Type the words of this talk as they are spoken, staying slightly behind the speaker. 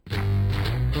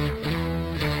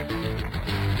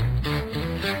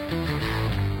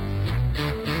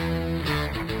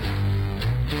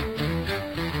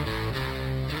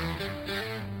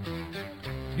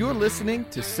listening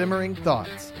to Simmering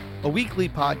Thoughts, a weekly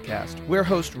podcast where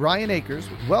host Ryan Akers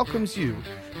welcomes you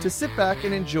to sit back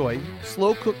and enjoy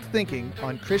slow-cooked thinking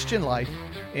on Christian life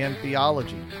and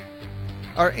theology.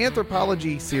 Our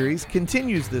anthropology series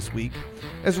continues this week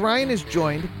as Ryan is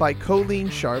joined by Colleen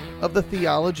Sharp of the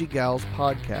Theology Gals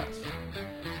podcast.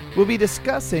 We'll be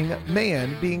discussing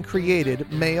man being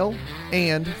created male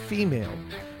and female.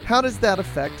 How does that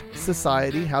affect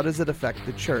society? How does it affect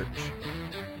the church?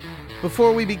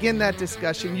 Before we begin that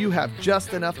discussion, you have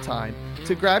just enough time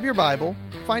to grab your Bible,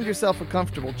 find yourself a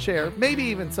comfortable chair, maybe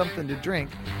even something to drink,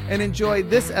 and enjoy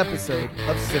this episode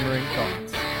of Simmering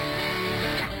Thoughts.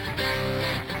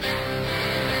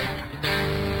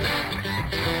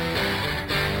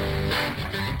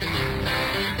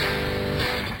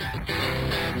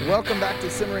 Welcome back to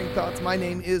Simmering Thoughts. My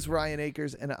name is Ryan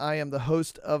Akers, and I am the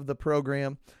host of the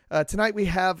program. Tonight we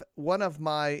have one of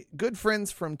my good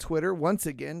friends from Twitter. Once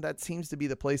again, that seems to be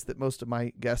the place that most of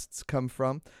my guests come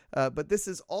from. But this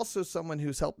is also someone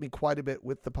who's helped me quite a bit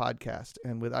with the podcast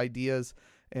and with ideas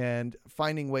and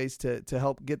finding ways to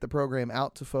help get the program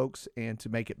out to folks and to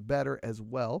make it better as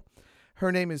well.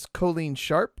 Her name is Colleen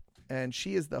Sharp, and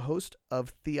she is the host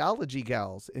of Theology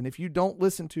Gals. And if you don't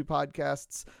listen to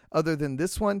podcasts other than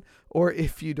this one, or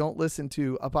if you don't listen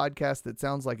to a podcast that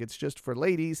sounds like it's just for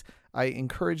ladies, I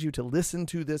encourage you to listen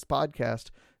to this podcast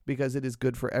because it is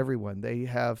good for everyone. They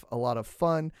have a lot of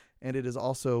fun, and it is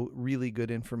also really good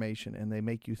information, and they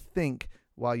make you think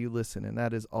while you listen, and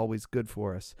that is always good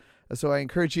for us. So I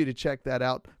encourage you to check that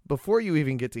out. Before you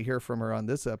even get to hear from her on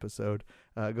this episode,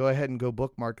 go ahead and go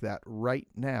bookmark that right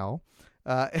now.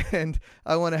 And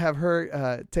I want to have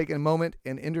her take a moment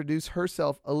and introduce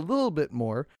herself a little bit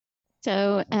more.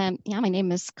 So, my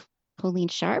name is Colleen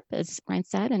Sharp, as Ryan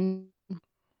said,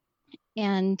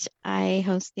 and I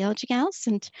host Theology Gals,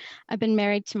 and I've been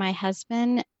married to my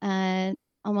husband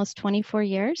almost 24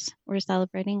 years. We're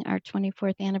celebrating our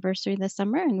 24th anniversary this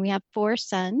summer, and we have 4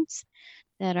 sons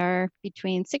that are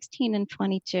between 16 and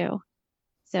 22.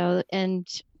 So, and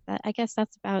I guess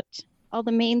that's about all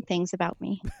the main things about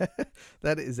me.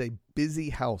 That is a busy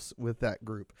house with that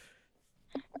group.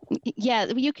 Yeah,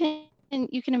 you can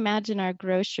imagine our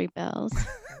grocery bills.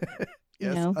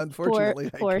 Yes,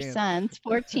 unfortunately, four sons,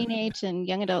 4 teenage and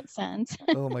young adult sons.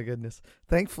 Oh my goodness!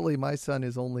 Thankfully, my son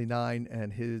is only 9,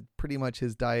 and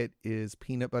his diet is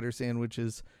peanut butter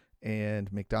sandwiches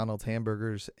and McDonald's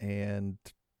hamburgers, and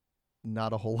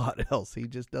not a whole lot else. He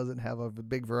just doesn't have a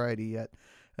big variety yet.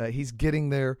 He's getting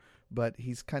there, but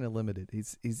he's kind of limited.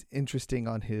 He's interesting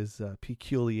on his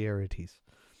peculiarities.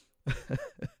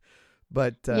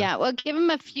 But yeah, well, give him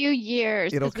a few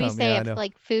years. It'll come. We say if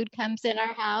like food comes in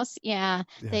our house,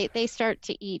 they start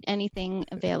to eat anything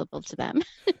available to them.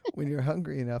 When you're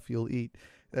hungry enough, you'll eat.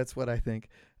 That's what I think.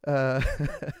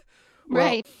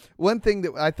 Right. One thing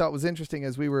that I thought was interesting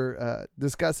as we were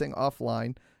discussing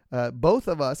offline, both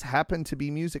of us happen to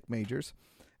be music majors.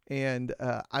 And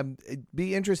it'd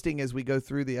be interesting as we go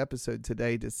through the episode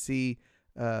today to see,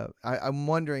 I'm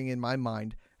wondering in my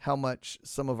mind how much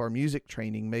some of our music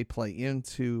training may play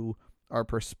into our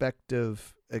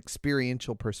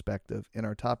experiential perspective in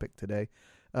our topic today.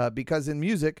 Because in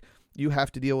music, you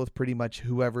have to deal with pretty much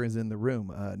whoever is in the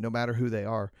room, no matter who they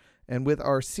are. And with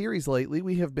our series lately,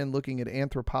 we have been looking at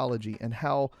anthropology and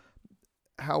how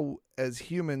as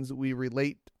humans we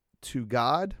relate to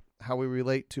God, how we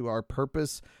relate to our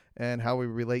purpose, and how we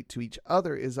relate to each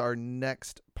other is our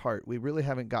next part. We really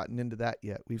haven't gotten into that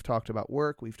yet. We've talked about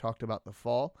work. We've talked about the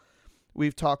fall.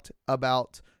 We've talked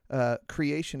about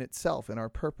creation itself and our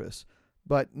purpose.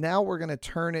 But now we're going to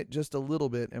turn it just a little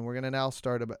bit, and we're going to now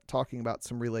start talking about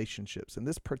some relationships. In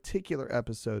this particular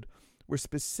episode, we're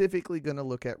specifically going to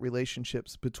look at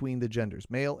relationships between the genders,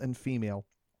 male and female.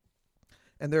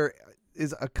 And there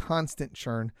is a constant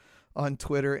churn on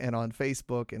Twitter and on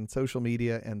Facebook and social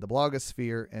media and the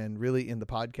blogosphere and really in the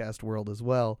podcast world as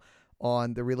well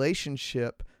on the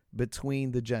relationship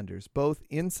between the genders, both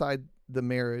inside the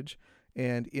marriage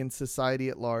and in society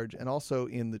at large and also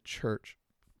in the church.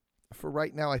 For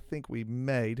right now, I think we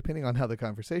may, depending on how the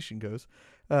conversation goes,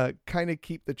 kind of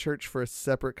keep the church for a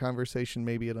separate conversation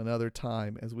maybe at another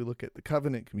time as we look at the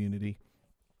covenant community.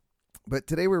 But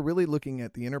today we're really looking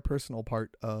at the interpersonal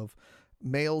part of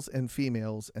males and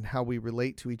females and how we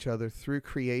relate to each other through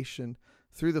creation,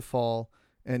 through the fall,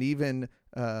 and even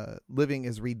living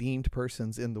as redeemed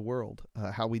persons in the world,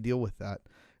 how we deal with that.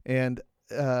 And,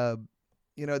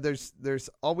 there's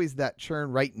always that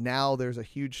churn. Right now, there's a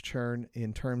huge churn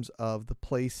in terms of the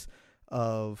place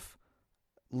of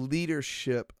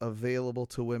leadership available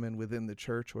to women within the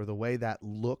church or the way that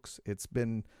looks. It's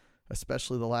been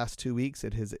especially the last 2 weeks.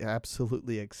 It has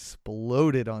absolutely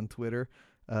exploded on Twitter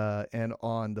and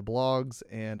on the blogs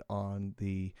and on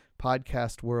the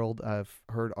podcast world. I've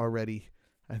heard already,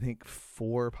 I think,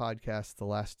 4 podcasts the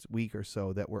last week or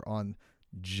so that were on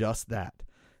just that.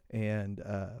 And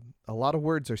a lot of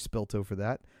words are spilt over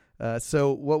that.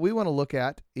 So what we want to look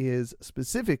at is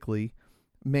specifically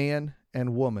man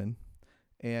and woman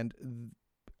and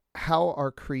how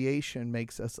our creation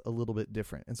makes us a little bit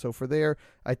different. And so for there,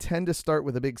 I tend to start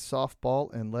with a big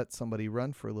softball and let somebody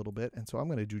run for a little bit. And so I'm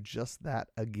going to do just that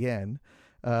again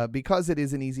because it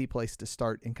is an easy place to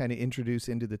start and kind of introduce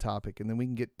into the topic. And then we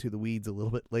can get to the weeds a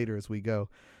little bit later as we go.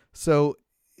 So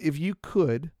if you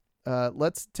could,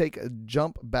 let's take a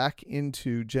jump back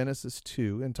into Genesis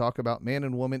 2 and talk about man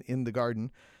and woman in the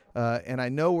garden. And I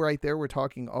know right there we're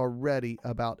talking already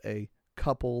about a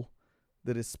couple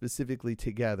that is specifically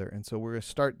together. And so we're going to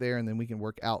start there, and then we can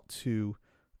work out to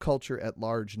culture at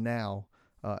large now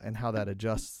and how that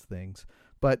adjusts things.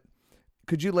 But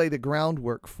could you lay the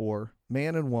groundwork for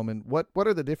man and woman? What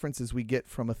are the differences we get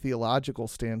from a theological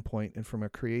standpoint and from a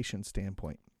creation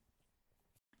standpoint?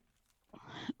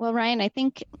 Well, Ryan, I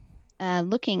think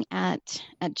looking at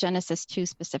Genesis 2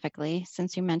 specifically,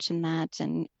 since you mentioned that,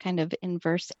 and kind of in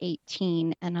verse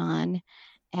 18 and on,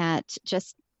 at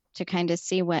just to kind of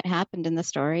see what happened in the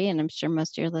story, and I'm sure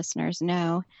most of your listeners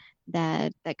know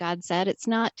that God said it's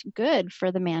not good for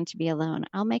the man to be alone.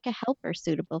 I'll make a helper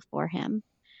suitable for him.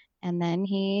 And then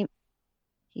he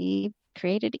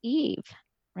created Eve,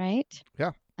 right?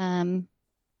 Yeah. And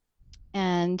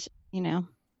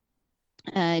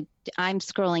I'm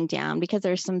scrolling down because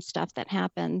there's some stuff that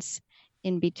happens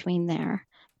in between there.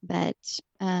 But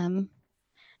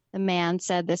the man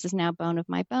said, "This is now bone of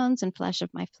my bones and flesh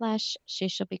of my flesh. She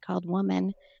shall be called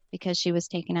woman because she was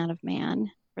taken out of man.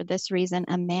 For this reason,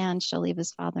 a man shall leave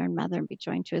his father and mother and be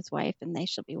joined to his wife, and they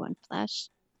shall be one flesh.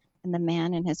 And the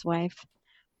man and his wife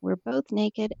were both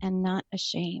naked and not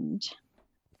ashamed."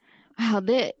 Wow,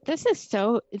 this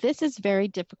is very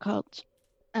difficult.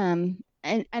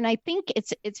 And I think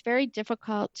it's very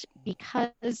difficult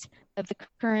because of the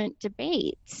current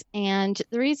debates. And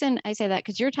the reason I say that,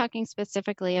 because you're talking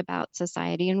specifically about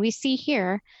society, and we see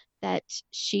here that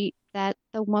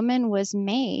the woman was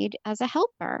made as a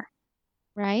helper,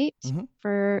 right? Mm-hmm.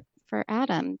 For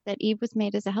Adam, that Eve was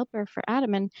made as a helper for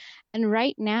Adam. And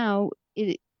right now,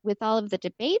 with all of the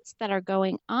debates that are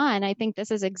going on, I think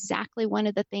this is exactly one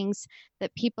of the things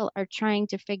that people are trying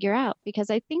to figure out, because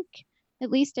I think, at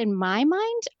least in my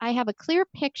mind, I have a clear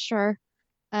picture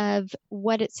of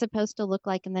what it's supposed to look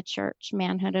like in the church,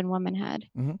 manhood and womanhood.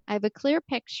 Mm-hmm. I have a clear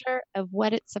picture of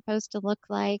what it's supposed to look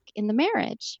like in the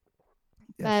marriage.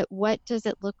 Yes. But what does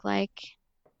it look like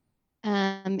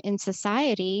in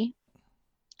society?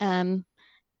 From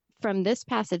this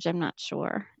passage, I'm not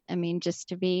sure. I mean, just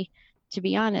to be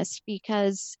honest,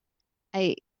 because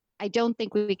I don't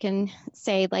think we can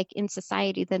say, like, in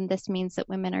society, then this means that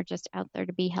women are just out there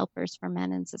to be helpers for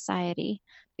men in society,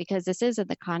 because this is in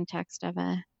the context of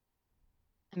a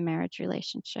marriage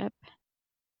relationship.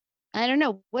 I don't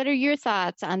know. What are your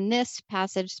thoughts on this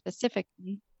passage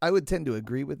specifically? I would tend to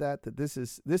agree with that this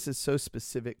is so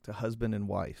specific to husband and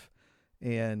wife.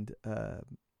 And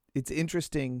it's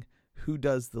interesting who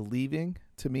does the leaving.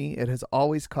 To me, it has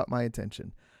always caught my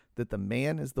attention that the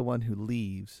man is the one who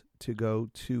leaves to go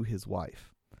to his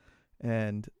wife.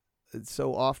 And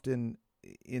so often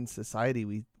in society,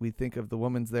 we think of the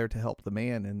woman's there to help the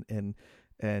man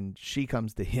and she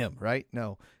comes to him, right?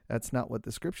 No, that's not what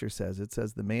the scripture says. It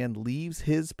says the man leaves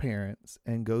his parents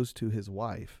and goes to his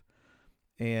wife,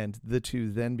 and the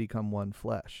two then become one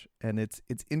flesh. And it's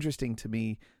interesting to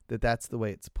me that that's the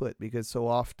way it's put, because so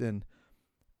often,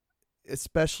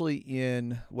 especially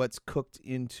in what's cooked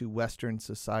into Western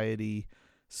society,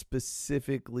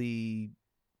 specifically,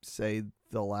 say,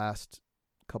 the last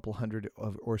couple hundred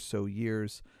or so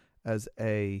years, as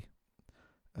a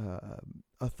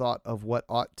thought of what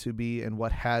ought to be and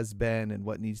what has been and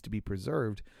what needs to be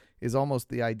preserved, is almost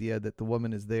the idea that the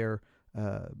woman is there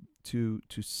to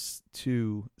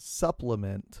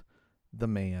supplement the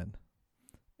man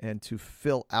and to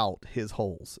fill out his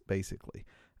holes, basically.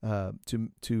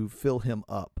 To fill him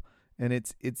up. And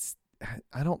it's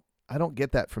I don't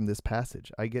get that from this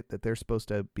passage. I get that they're supposed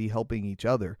to be helping each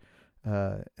other,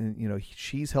 and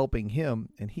she's helping him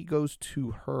and he goes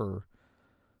to her.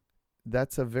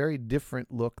 That's a very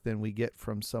different look than we get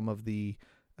from some of the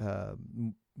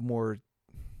more,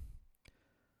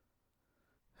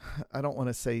 I don't want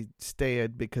to say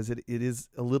staid, because it is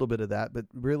a little bit of that, but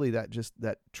really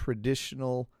that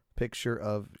traditional picture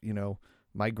of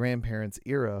my grandparents'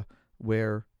 era,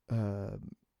 where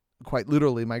quite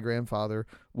literally, my grandfather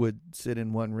would sit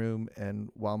in one room, and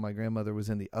while my grandmother was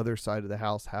in the other side of the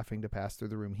house having to pass through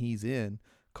the room he's in,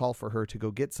 call for her to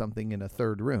go get something in a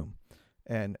third room.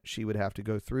 And she would have to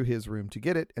go through his room to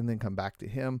get it and then come back to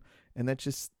him. And that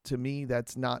just, to me,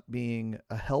 that's not being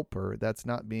a helper. That's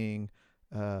not being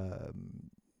a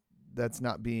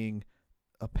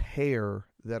pair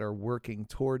that are working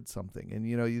towards something.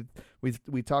 And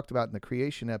we talked about in the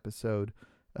creation episode,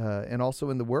 and also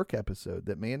in the work episode,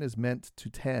 that man is meant to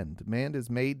tend. Man is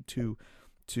made to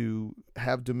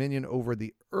have dominion over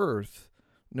the earth.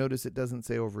 Notice it doesn't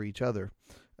say over each other.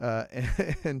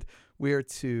 And we are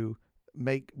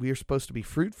supposed to be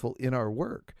fruitful in our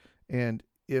work. And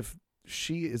if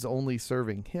she is only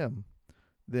serving him,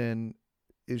 then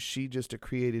is she just a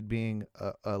created being,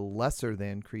 a lesser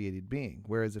than created being?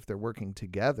 Whereas if they're working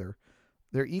together,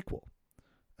 they're equal,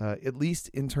 at least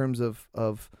in terms of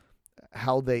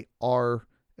how they are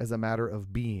as a matter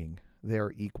of being. They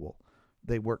are equal.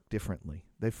 They work differently.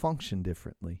 They function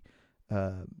differently.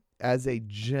 As a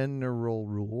general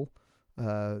rule,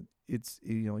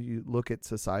 you look at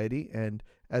society, and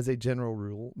as a general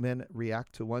rule, men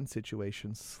react to one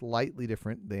situation slightly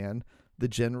different than the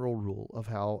general rule of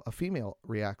how a female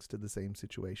reacts to the same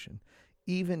situation.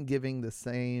 Even giving the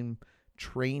same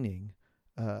training,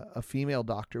 a female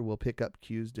doctor will pick up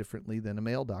cues differently than a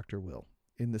male doctor will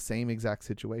in the same exact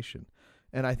situation.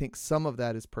 And I think some of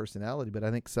that is personality, but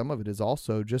I think some of it is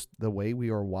also just the way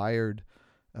we are wired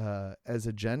as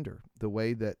a gender, the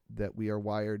way that we are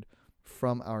wired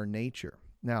from our nature.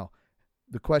 Now,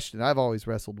 the question I've always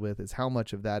wrestled with is how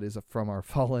much of that is from our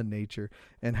fallen nature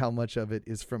and how much of it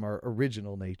is from our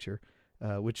original nature,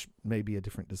 which may be a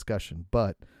different discussion.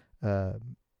 But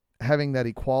having that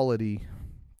equality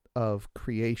of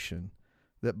creation,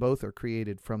 that both are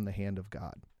created from the hand of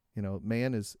God.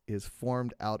 Man is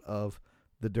formed out of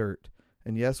the dirt.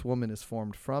 And yes, woman is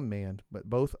formed from man, but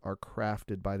both are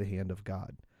crafted by the hand of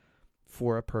God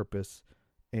for a purpose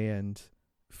and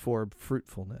for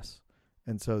fruitfulness.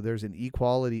 And so there's an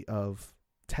equality of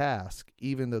task,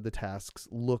 even though the tasks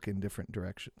look in different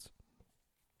directions.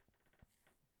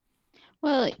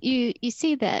 Well, you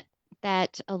see that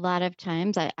a lot of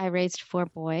times I raised 4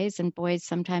 boys, and boys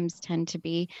sometimes tend to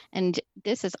be, and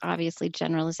this is obviously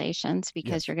generalizations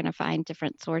because Yes. you're going to find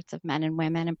different sorts of men and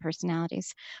women and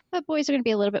personalities, but boys are going to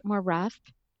be a little bit more rough,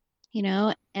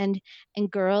 and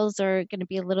girls are going to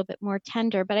be a little bit more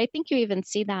tender. But I think you even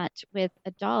see that with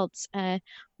adults.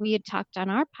 We had talked on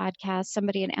our podcast,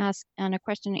 somebody had asked on a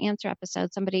question and answer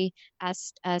episode, somebody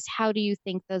asked us, how do you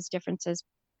think those differences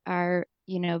are,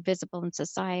 visible in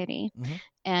society? Mm-hmm.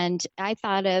 And I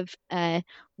thought of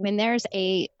when there's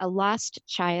a lost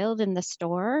child in the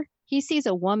store, he sees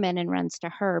a woman and runs to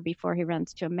her before he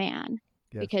runs to a man.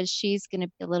 Yes. Because she's going to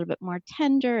be a little bit more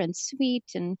tender and sweet,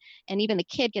 and even the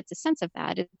kid gets a sense of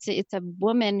that. It's a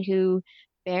woman who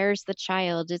bears the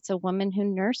child. It's a woman who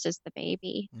nurses the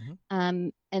baby, Mm-hmm.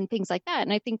 And things like that.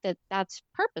 And I think that that's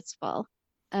purposeful.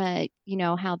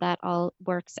 How that all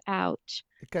works out.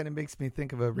 It kind of makes me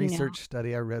think of a research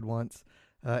study I read once,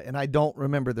 and I don't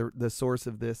remember the source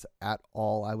of this at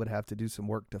all. I would have to do some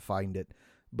work to find it.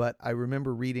 But I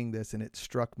remember reading this, and it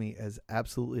struck me as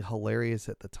absolutely hilarious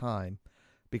at the time,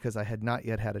 because I had not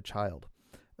yet had a child.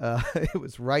 It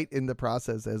was right in the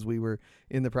process, as we were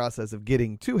in the process of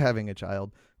getting to having a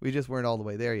child. We just weren't all the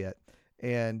way there yet.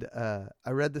 And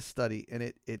I read the study, and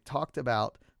it talked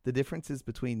about the differences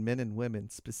between men and women,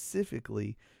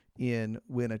 specifically in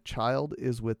when a child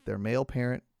is with their male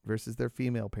parent versus their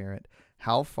female parent,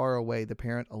 how far away the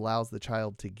parent allows the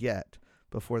child to get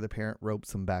before the parent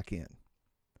ropes them back in.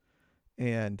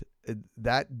 And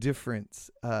that difference,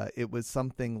 it was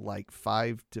something like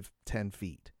 5 to 10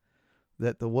 feet,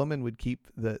 that the woman would keep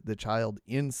the child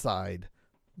inside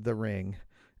the ring,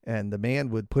 and the man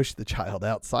would push the child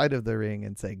outside of the ring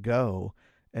and say, go,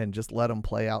 and just let them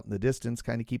play out in the distance,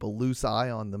 kind of keep a loose eye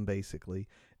on them, basically,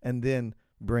 and then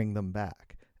bring them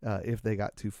back if they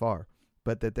got too far.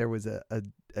 But that there was a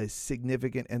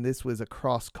significant, and this was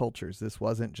across cultures. This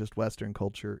wasn't just Western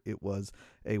culture. It was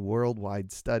a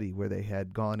worldwide study where they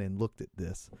had gone and looked at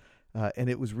this. And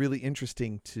it was really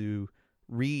interesting to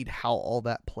read how all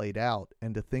that played out,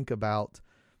 and to think about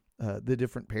the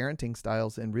different parenting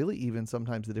styles, and really even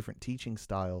sometimes the different teaching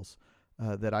styles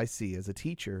that I see as a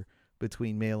teacher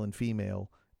between male and female.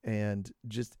 And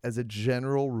just as a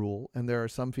general rule, and there are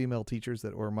some female teachers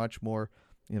that were much more,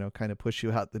 kind of push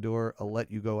you out the door, I'll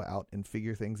let you go out and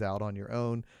figure things out on your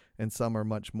own. And some are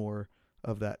much more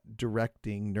of that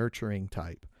directing, nurturing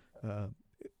type.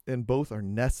 And both are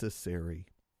necessary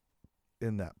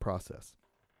in that process.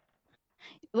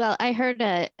 Well, I heard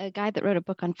a guy that wrote a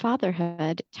book on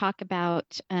fatherhood talk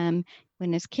about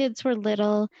when his kids were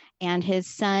little and his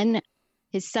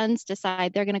sons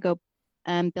decide they're going to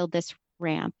go build this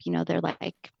ramp. You know, they're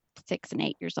like 6 and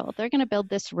 8 years old. They're going to build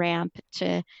this ramp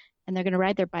and they're going to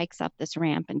ride their bikes up this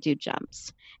ramp and do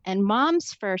jumps. And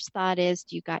mom's first thought is,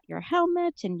 do you got your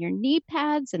helmet and your knee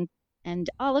pads and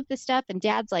all of this stuff? And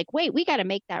dad's like, wait, we got to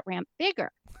make that ramp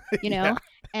bigger, you Yeah, know?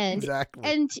 And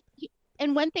exactly.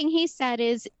 and one thing he said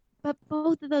is, but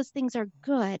both of those things are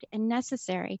good and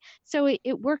necessary. So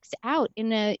it works out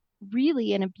in a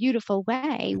beautiful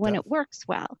way It when does. it works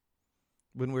well.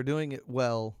 When we're doing it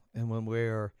well and when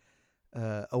we're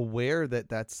aware that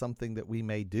that's something that we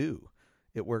may do,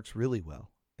 it works really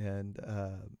well. And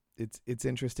it's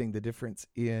interesting the difference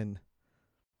in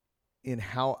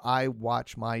how I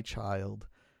watch my child.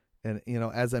 And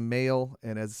as a male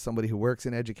and as somebody who works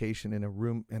in education in a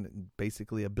room and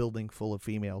basically a building full of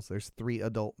females, there's 3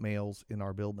 adult males in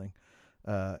our building,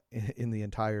 in the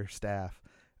entire staff.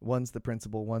 One's the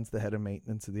principal, one's the head of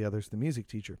maintenance, and the other's the music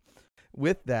teacher.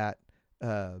 With that,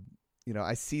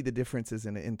 I see the differences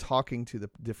in talking to the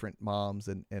different moms,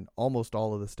 and almost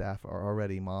all of the staff are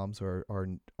already moms or are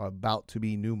about to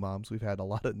be new moms. We've had a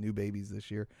lot of new babies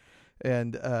this year,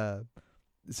 and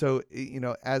so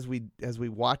as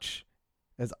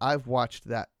I've watched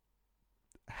that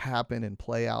happen and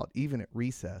play out, even at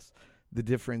recess, the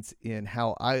difference in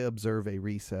how I observe a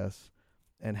recess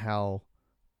and how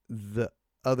the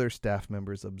other staff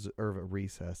members observe a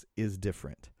recess is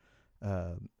different.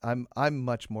 I'm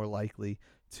much more likely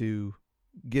to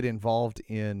get involved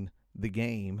in the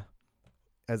game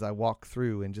as I walk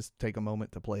through and just take a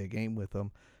moment to play a game with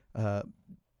them.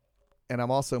 And I'm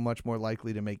also much more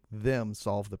likely to make them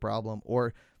solve the problem.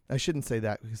 Or I shouldn't say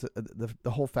that, because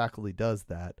the whole faculty does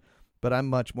that. But I'm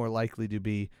much more likely to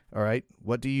be, all right,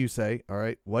 what do you say? All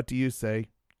right, what do you say?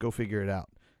 Go figure it out.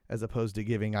 As opposed to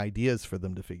giving ideas for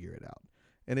them to figure it out.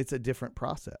 And it's a different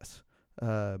process.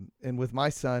 And with my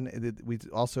son,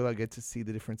 I get to see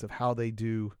the difference of how they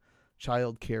do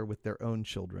child care with their own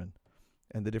children,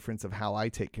 and the difference of how I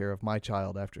take care of my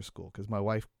child after school. Because my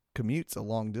wife commutes a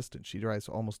long distance. She drives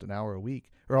almost an hour a week,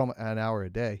 or an hour a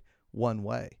day, one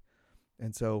way.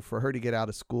 And so for her to get out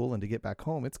of school and to get back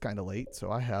home, it's kind of late.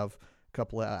 So I have a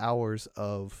couple of hours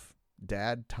of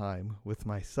dad time with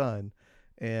my son.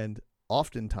 And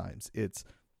oftentimes it's,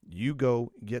 you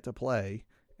go get to play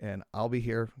and I'll be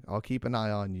here. I'll keep an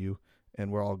eye on you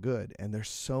and we're all good. And there's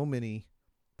so many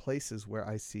places where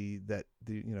I see that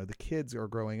the kids are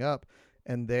growing up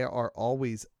and there are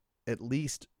always at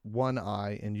least one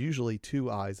eye and usually 2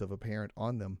 eyes of a parent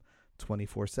on them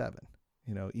 24/7.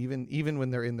 Even when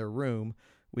they're in their room,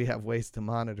 we have ways to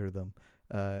monitor them,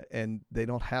 and they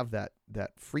don't have that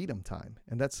freedom time.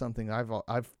 And that's something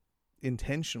I've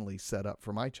intentionally set up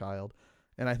for my child.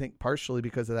 And I think partially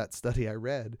because of that study I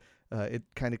read, it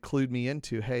kind of clued me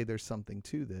into, hey, there's something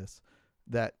to this,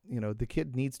 that the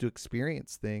kid needs to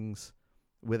experience things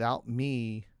without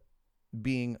me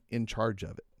being in charge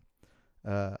of it.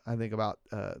 I think about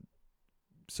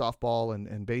softball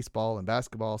and baseball and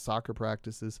basketball, soccer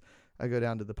practices. I go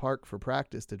down to the park for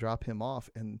practice to drop him off,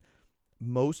 and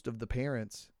most of the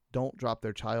parents don't drop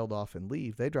their child off and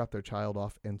leave. They drop their child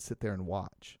off and sit there and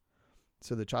watch.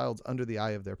 So the child's under the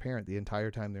eye of their parent the entire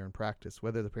time they're in practice,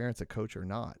 whether the parent's a coach or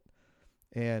not.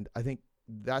 And I think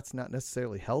that's not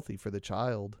necessarily healthy for the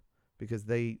child, because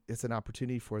it's an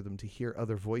opportunity for them to hear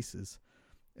other voices,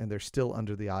 and they're still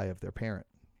under the eye of their parent.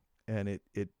 And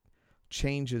it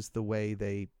changes the way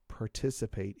they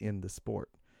participate in the sport.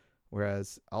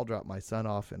 Whereas I'll drop my son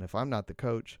off, and if I'm not the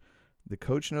coach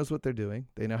knows what they're doing.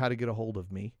 They know how to get a hold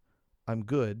of me. I'm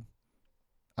good.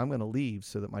 I'm going to leave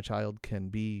so that my child can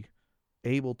be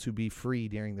able to be free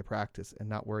during the practice and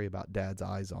not worry about dad's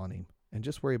eyes on him and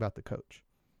just worry about the coach.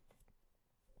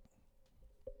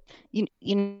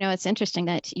 It's interesting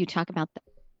that you talk about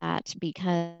that,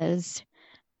 because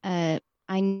I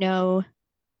know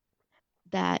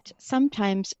that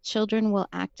sometimes children will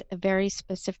act a very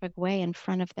specific way in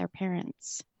front of their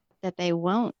parents that they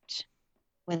won't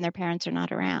when their parents are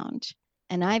not around.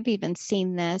 And I've even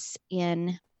seen this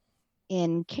in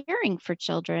caring for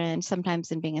children,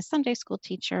 sometimes in being a Sunday school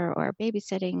teacher or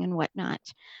babysitting and whatnot,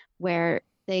 where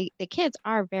the kids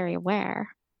are very aware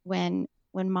when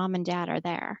mom and dad are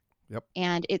there. Yep.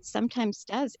 And it sometimes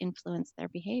does influence their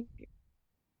behavior.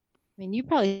 I mean, you've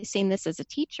probably seen this as a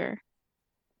teacher.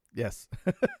 Yes,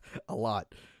 a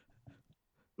lot.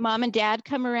 Mom and dad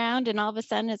come around and all of a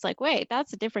sudden it's like, wait,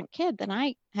 that's a different kid than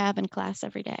I have in class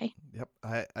every day. Yep.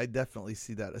 I definitely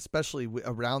see that, especially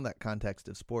around that context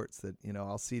of sports, that,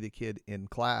 I'll see the kid in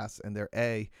class and they're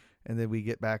A, And then we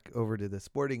get back over to the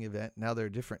sporting event. Now they're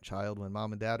a different child when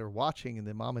mom and dad are watching, and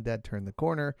then mom and dad turn the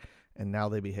corner, and now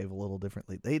they behave a little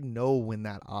differently. They know when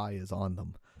that eye is on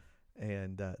them,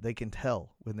 and they can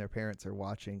tell when their parents are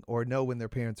watching, or know when their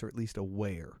parents are at least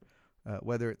aware,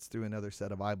 whether it's through another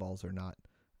set of eyeballs or not.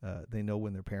 They know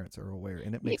when their parents are aware,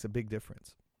 and it makes a big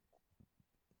difference.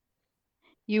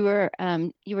 You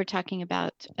were talking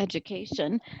about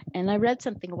education, and I read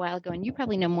something a while ago, and you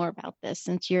probably know more about this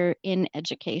since you're in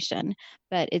education,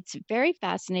 but it's very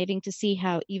fascinating to see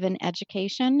how even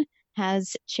education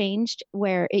has changed,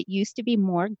 where it used to be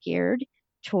more geared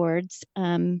towards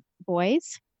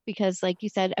boys, because like you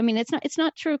said, I mean, it's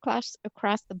not true across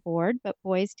the board, but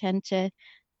boys tend to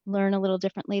learn a little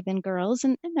differently than girls,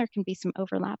 and there can be some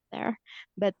overlap there.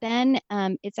 But then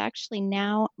it's actually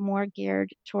now more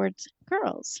geared towards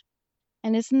girls.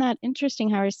 And isn't that interesting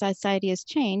how our society has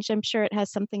changed? I'm sure it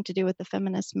has something to do with the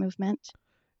feminist movement.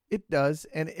 It does,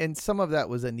 and some of that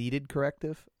was a needed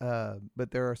corrective, but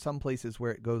there are some places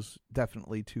where it goes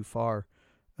definitely too far.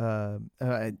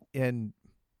 And in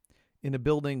a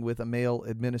building with a male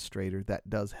administrator, that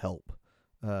does help.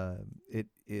 I'm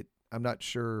not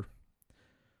sure.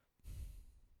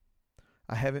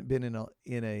 I haven't been in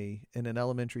an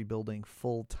elementary building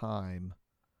full time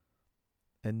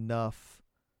enough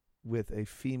with a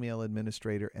female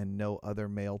administrator and no other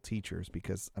male teachers,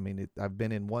 because I mean I've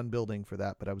been in one building for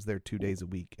that, but I was there 2 days a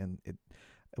week, and it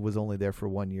was only there for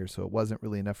 1 year, so it wasn't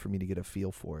really enough for me to get a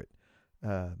feel for it.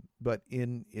 But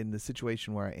in the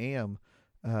situation where I am,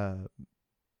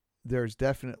 there's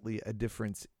definitely a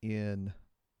difference in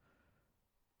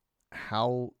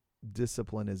how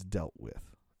discipline is dealt with.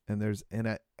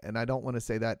 And I don't want to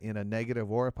say that in a negative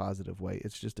or a positive way.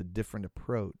 It's just a different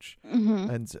approach,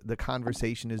 and the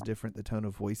conversation is different. The tone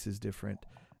of voice is different,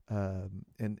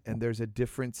 and there's a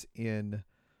difference in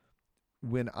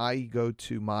when I go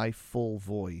to my full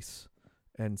voice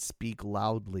and speak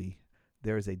loudly.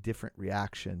 There's a different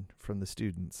reaction from the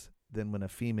students than when a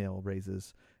female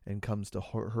raises and comes to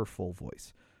her full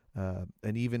voice,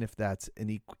 and even if that's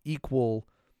an equal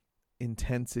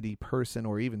intensity person,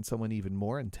 or even someone even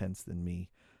more intense than me,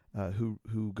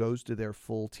 who goes to their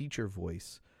full teacher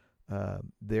voice,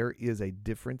 there is a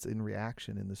difference in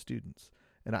reaction in the students,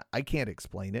 and I can't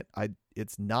explain it.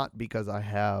 It's not because I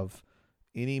have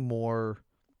any more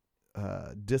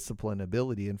discipline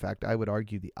ability. In fact, I would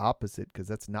argue the opposite, because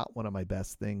that's not one of my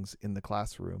best things in the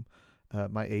classroom.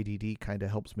 My ADD kind of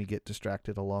helps me get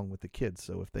distracted along with the kids,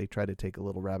 so if they try to take a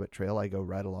little rabbit trail, I go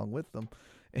right along with them.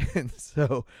 And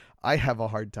so I have a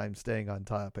hard time staying on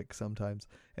topic sometimes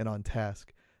and on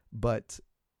task. But,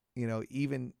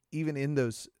 even in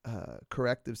those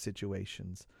corrective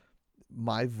situations,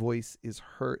 my voice is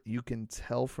heard. You can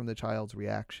tell from the child's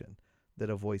reaction that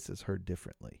a voice is heard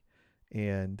differently.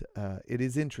 And it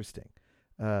is interesting.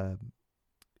 And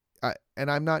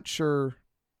I'm not sure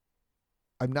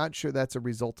that's a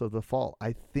result of the fall.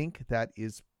 I think that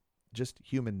is just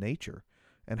human nature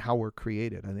and how we're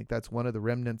created. I think that's one of the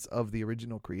remnants of the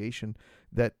original creation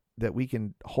that we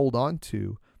can hold on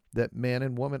to, that man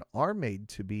and woman are made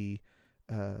to be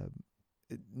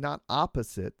not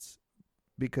opposites,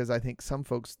 because I think some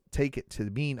folks take it to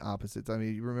mean opposites. I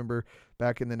mean, you remember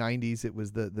back in the 90s, it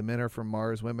was the men are from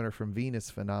Mars, women are from Venus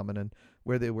phenomenon,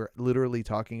 where they were literally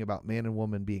talking about man and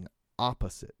woman being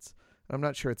opposites. And I'm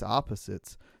not sure it's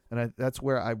opposites. And that's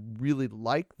where I really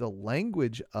like the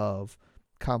language of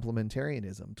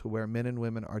complementarianism, to where men and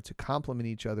women are to complement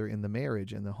each other in the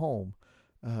marriage and the home,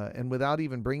 and without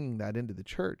even bringing that into the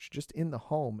church, just in the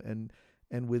home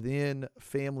and within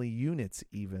family units.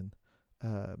 Even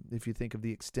if you think of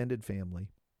the extended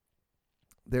family,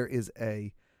 there is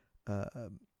it's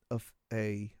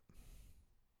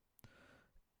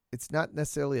not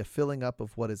necessarily a filling up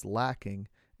of what is lacking,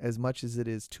 as much as it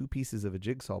is two pieces of a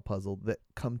jigsaw puzzle that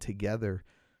come together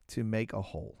to make a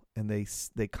whole, and they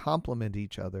complement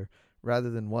each other, rather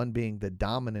than one being the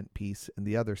dominant piece and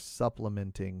the other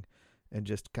supplementing and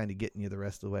just kind of getting you the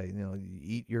rest of the way. You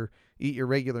eat your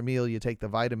regular meal, you take the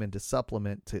vitamin to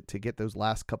supplement to get those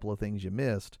last couple of things you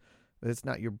missed, but it's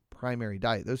not your primary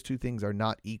diet. Those two things are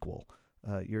not equal.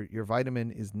 Your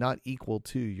vitamin is not equal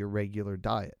to your regular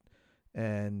diet,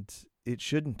 and it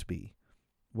shouldn't be.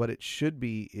 What it should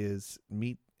be is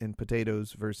meat and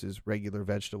potatoes versus regular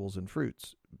vegetables and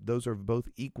fruits. Those are both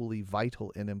equally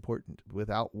vital and important.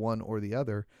 Without one or the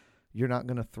other, you're not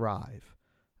going to thrive.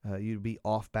 You'd be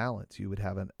off balance. You would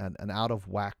have an out of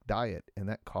whack diet, and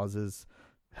that causes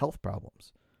health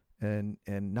problems. And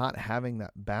not having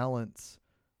that balance,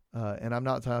 and I'm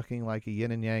not talking like a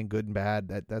yin and yang, good and bad.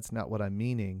 That's not what I'm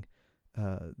meaning.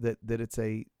 That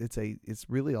it's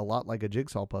really a lot like a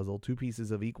jigsaw puzzle, two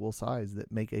pieces of equal size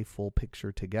that make a full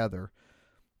picture together,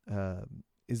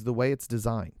 is the way it's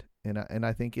designed. And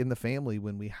I think in the family,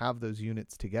 when we have those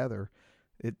units together,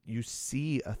 you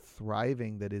see a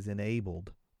thriving that is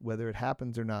enabled. Whether it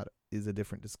happens or not is a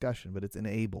different discussion, but it's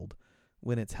enabled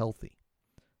when it's healthy.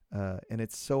 And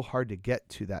it's so hard to get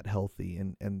to that healthy.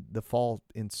 And the fall,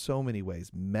 in so many ways,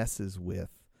 messes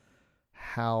with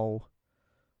how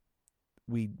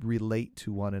we relate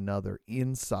to one another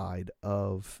inside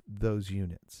of those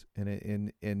units.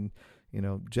 And in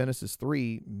Genesis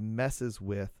 3 messes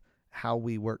with how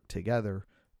we work together,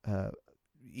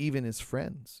 even as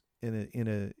friends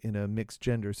in a mixed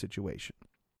gender situation.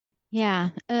 Yeah.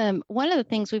 One of the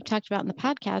things we've talked about in the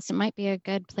podcast, it might be a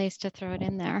good place to throw it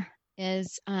in there,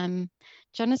 is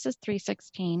Genesis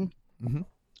 3:16, mm-hmm.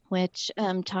 which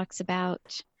talks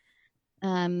about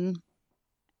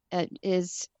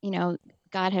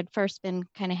God had first been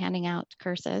kind of handing out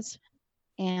curses,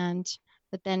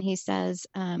 but then he says,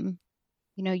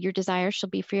 your desire shall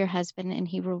be for your husband and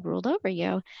he will rule over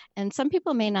you. And some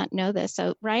people may not know this.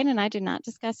 So Ryan and I did not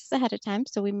discuss this ahead of time,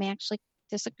 so we may actually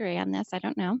disagree on this. I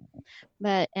don't know.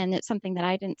 And it's something that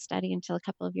I didn't study until a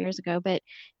couple of years ago. But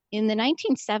in the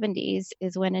 1970s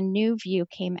is when a new view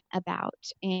came about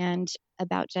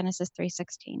Genesis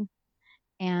 3:16.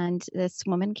 And this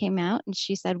woman came out and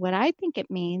she said, what I think it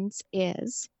means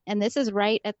is, and this is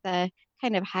right at the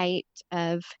kind of height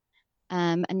of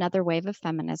another wave of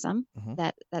feminism mm-hmm.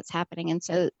 that's happening. And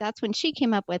so that's when she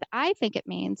came up with, I think it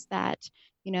means that,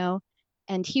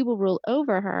 and he will rule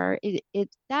over her.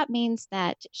 That means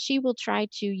that she will try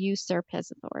to usurp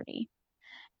his authority.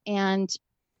 And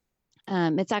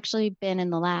it's actually been in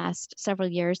the last several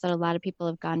years that a lot of people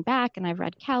have gone back, and I've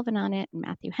read Calvin on it and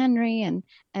Matthew Henry and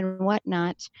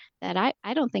whatnot, that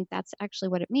I don't think that's actually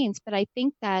what it means. But I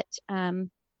think that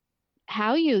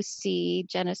how you see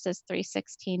Genesis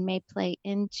 3:16 may play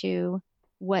into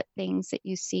what things that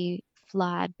you see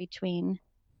flawed between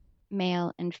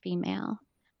male and female.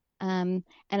 And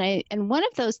one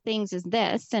of those things is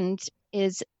this, and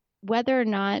is whether or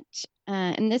not,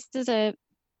 and this is a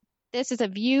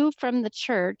view from the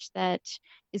church that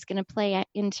is going to play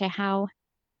into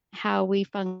how we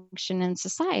function in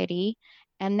society.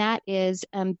 And that is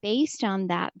based on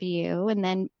that view, and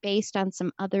then based on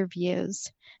some other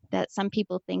views, that some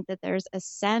people think that there's a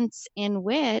sense in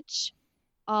which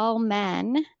all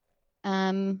men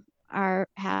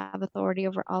have authority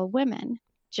over all women,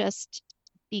 just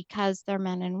because they're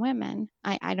men and women.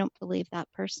 I don't believe that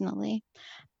personally.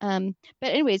 But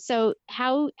anyway, so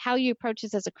how you approach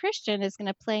this as a Christian is going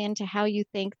to play into how you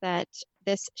think that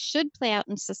this should play out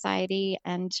in society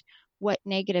and what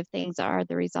negative things are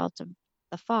the result of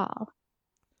the fall.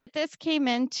 This came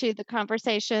into the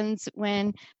conversations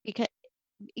because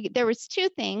there was two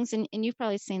things, and you've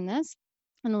probably seen this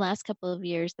in the last couple of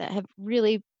years, that have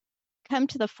really come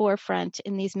to the forefront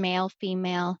in these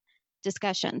male-female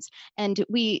discussions. And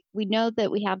we know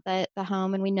that we have the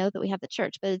home, and we know that we have the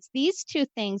church, but it's these two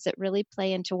things that really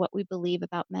play into what we believe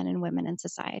about men and women in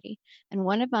society. And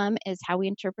one of them is how we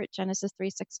interpret Genesis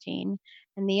 3:16,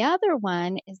 and the other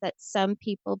one is that some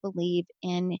people believe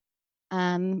in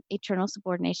eternal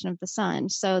subordination of the Son.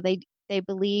 So they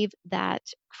believe that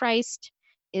Christ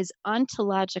is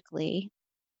ontologically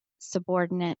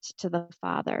subordinate to the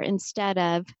Father, instead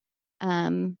of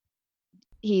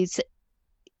he's,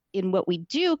 in what we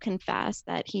do confess,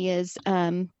 that he is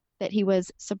that he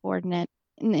was subordinate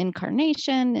in the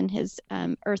incarnation in his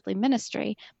earthly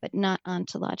ministry, but not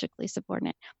ontologically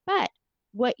subordinate. But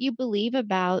what you believe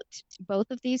about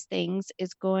both of these things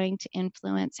is going to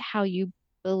influence how you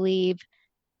believe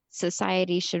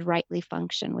society should rightly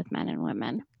function with men and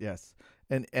women. Yes.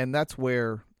 And that's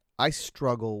where I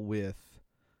struggle with,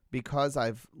 because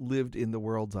I've lived in the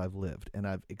worlds I've lived, and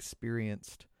I've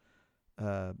experienced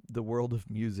the world of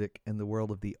music and the world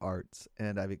of the arts,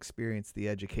 and I've experienced the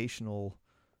educational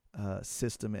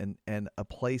system and a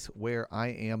place where I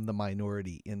am the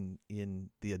minority in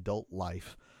the adult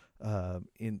life,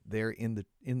 in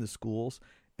the schools,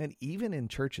 and even in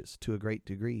churches to a great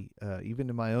degree, even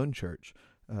in my own church.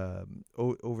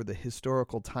 Over the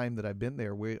historical time that I've been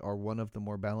there, we are one of the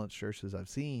more balanced churches I've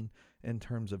seen in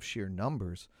terms of sheer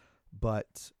numbers,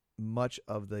 but much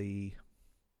of the,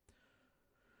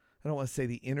 I don't want to say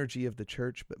the energy of the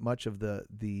church, but much of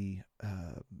the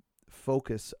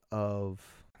focus of,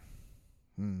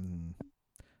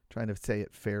 trying to say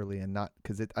it fairly and not,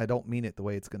 because I don't mean it the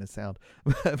way it's going to sound,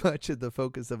 but much of the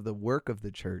focus of the work of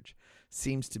the church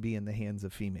seems to be in the hands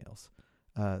of females,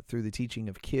 through the teaching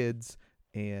of kids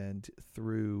and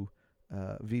through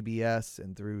VBS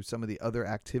and through some of the other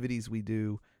activities we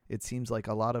do, it seems like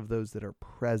a lot of those that are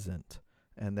present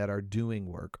and that are doing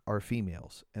work are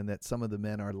females, and that some of the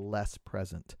men are less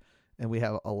present. And we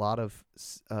have a lot of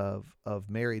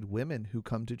married women who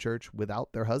come to church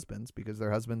without their husbands because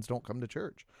their husbands don't come to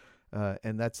church.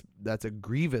 And that's a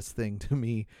grievous thing to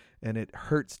me, and it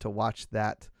hurts to watch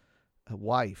that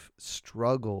wife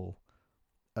struggle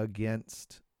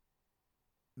against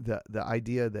the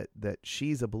idea that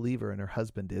she's a believer and her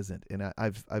husband isn't. And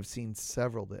I've seen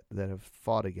several that have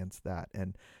fought against that,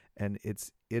 and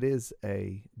it is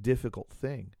a difficult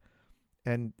thing.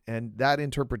 And that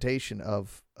interpretation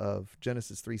of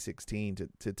Genesis 3:16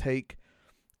 to take,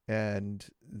 and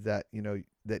that, you know,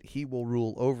 that he will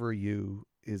rule over you,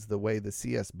 is the way the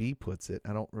CSB puts it.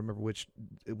 I don't remember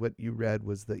what you read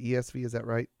was the ESV. Is that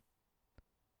right?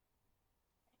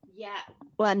 Yeah.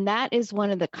 Well, and that is one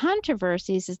of the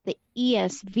controversies, is the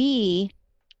ESV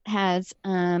has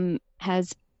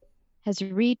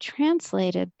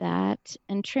retranslated that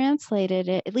and translated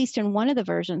it, at least in one of the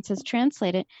versions, has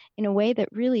translated in a way that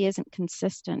really isn't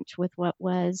consistent with what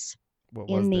was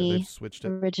in the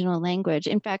original language.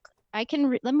 In fact,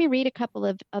 let me read a couple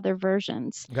of other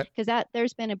versions, because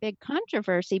there's been a big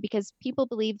controversy because people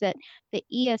believe that the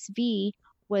ESV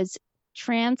was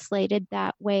translated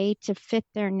that way to fit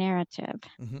their narrative.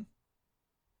 Mm-hmm.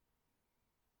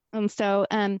 And so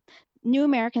New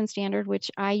American Standard, which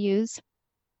I use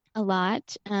a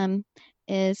lot,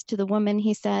 is, to the woman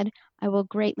he said, I will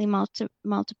greatly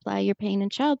multiply your pain in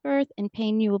childbirth. In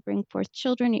pain you will bring forth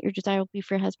children. Your desire will be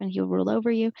for your husband. He will rule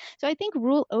over you. So I think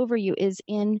rule over you is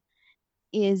in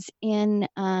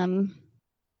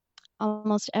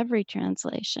almost every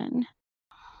translation.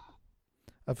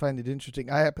 I find it interesting.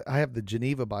 I have the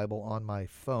Geneva Bible on my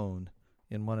phone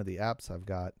in one of the apps I've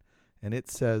got, and it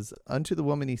says, unto the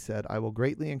woman he said, I will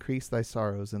greatly increase thy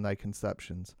sorrows and thy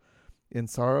conceptions. In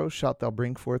sorrow shalt thou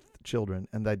bring forth children,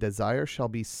 and thy desire shall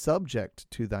be subject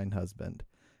to thine husband,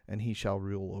 and he shall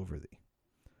rule over thee.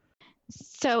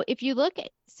 So if you look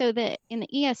at, so that in the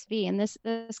ESV, and this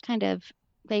kind of,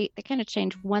 they kind of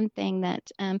changed one thing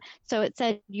that, so it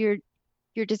said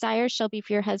your desire shall be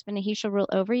for your husband and he shall rule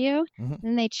over you. Mm-hmm.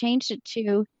 Then they changed it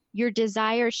to your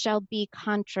desire shall be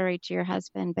contrary to your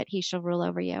husband, but he shall rule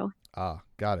over you. Ah,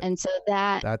 got it. And so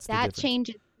that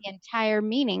changes the entire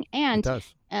meaning. And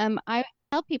I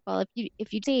tell people,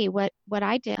 if you see what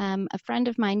I did, a friend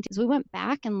of mine, we went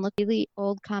back and looked at really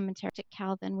old commentary to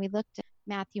Calvin. We looked at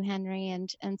Matthew Henry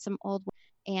and some old,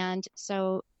 and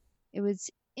so it was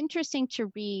interesting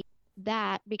to read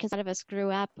that, because a lot of us grew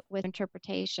up with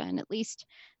interpretation. At least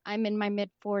I'm in my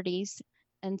mid-40s,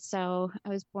 and so I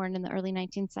was born in the early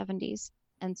 1970s,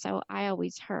 and so I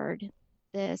always heard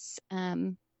this,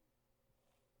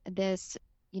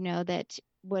 that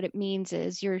what it means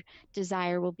is your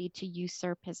desire will be to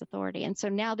usurp his authority. And so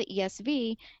now the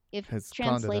ESV, if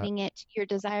translating it, your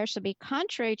desire shall be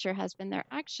contrary to your husband, they're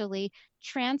actually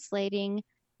translating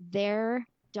their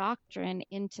doctrine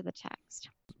into the text.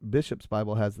 Bishop's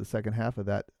Bible has the second half of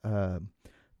that,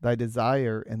 thy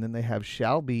desire, and then they have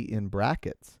shall be in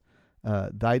brackets.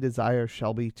 Thy desire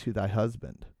shall be to thy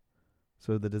husband.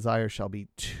 So the desire shall be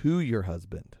to your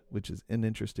husband, which is an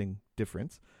interesting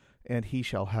difference. And he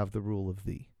shall have the rule of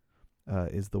thee,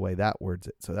 is the way that words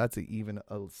it. So that's even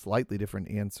a slightly different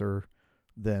answer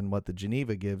than what the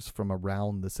Geneva gives from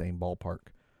around the same ballpark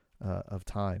of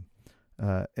time.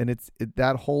 And it's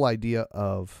that whole idea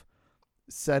of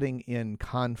setting in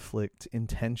conflict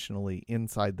intentionally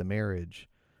inside the marriage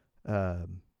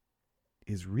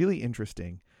is really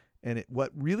interesting. And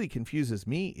what really confuses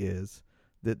me is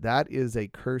that is a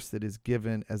curse that is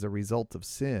given as a result of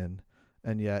sin.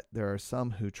 And yet there are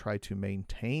some who try to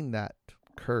maintain that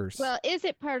curse. Well, is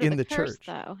it part of the curse, church,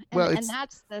 though? And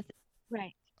that's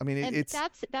right. I mean,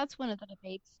 that's one of the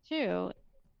debates too,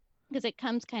 because it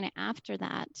comes kind of after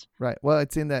that. Right. Well,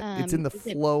 it's in that it's in the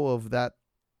flow of that,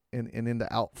 and in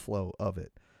the outflow of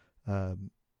it.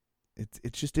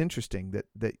 It's just interesting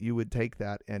that you would take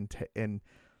that and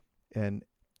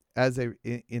as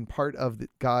in part of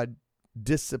God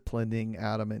disciplining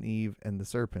Adam and Eve and the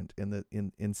serpent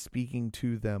in speaking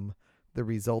to them the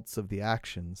results of the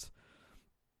actions.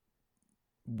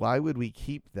 Why would we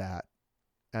keep that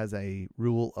as a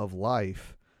rule of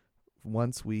life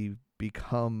once we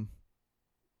become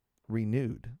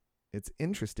renewed? It's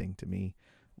interesting to me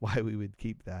why we would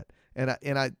keep that. And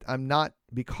I'm not,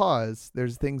 because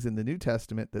there's things in the New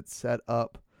Testament that set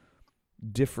up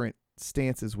different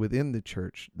stances within the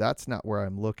church. That's not where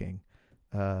I'm looking.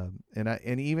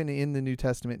 And even in the New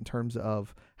Testament, in terms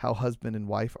of how husband and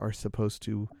wife are supposed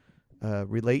to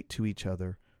relate to each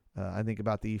other, I think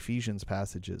about the Ephesians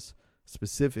passages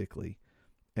specifically,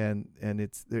 and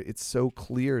it's so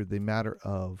clear the matter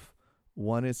of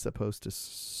one is supposed to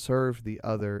serve the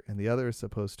other, and the other is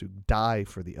supposed to die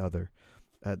for the other.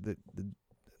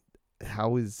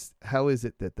 How is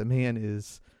it that the man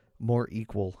is more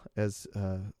equal, as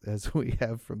we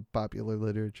have from popular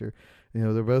literature?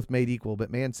 They're both made equal,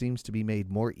 but man seems to be made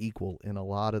more equal in a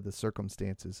lot of the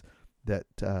circumstances that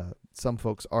some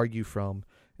folks argue from.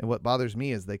 And what bothers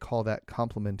me is they call that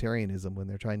complementarianism when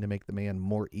they're trying to make the man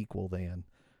more equal than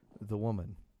the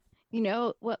woman.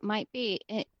 What might be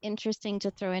interesting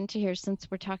to throw into here, since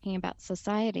we're talking about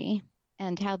society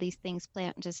and how these things play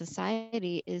out into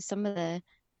society, is some of the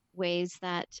ways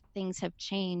that things have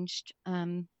changed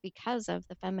because of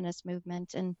the feminist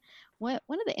movement. And one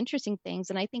of the interesting things,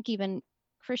 and I think even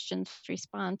Christians'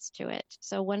 response to it.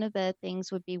 So one of the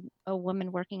things would be a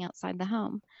woman working outside the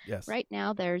home. Yes. Right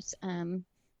now, there's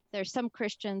some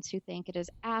Christians who think it is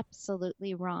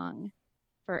absolutely wrong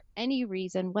for any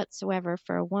reason whatsoever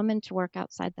for a woman to work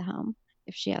outside the home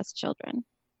if she has children.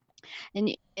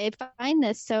 And I find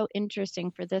this so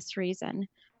interesting for this reason.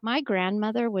 My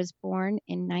grandmother was born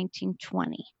in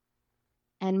 1920,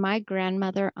 and my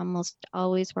grandmother almost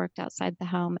always worked outside the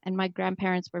home, and my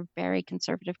grandparents were very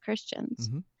conservative Christians.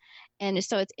 Mm-hmm. And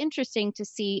so it's interesting to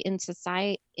see in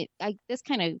society, this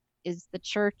kind of is the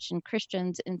church and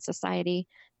Christians in society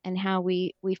and how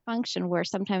we function, where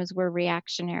sometimes we're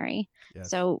reactionary. Yes.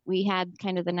 So we had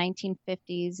kind of the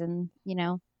 1950s and,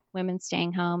 women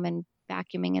staying home and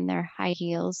vacuuming in their high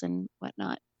heels and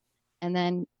whatnot. And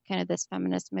then kind of this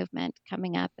feminist movement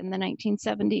coming up in the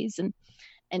 1970s and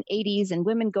 80s, and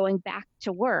women going back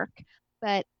to work.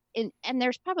 But and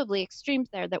there's probably extremes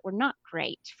there that were not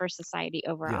great for society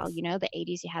overall. Yes. The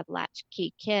 80s, you had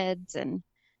latchkey kids and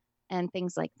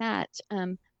things like that.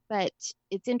 But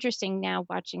it's interesting now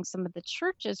watching some of the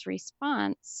church's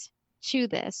response to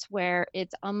this, where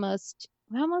it's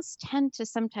we almost tend to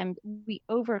sometimes we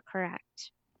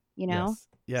overcorrect, Yes.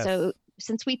 Yes. So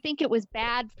since we think it was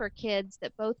bad for kids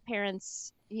that both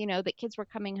parents, that kids were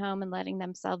coming home and letting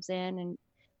themselves in and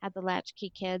had the latchkey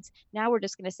kids, now we're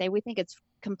just going to say we think it's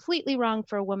completely wrong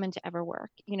for a woman to ever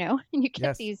work, and you get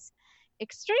Yes. these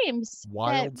extremes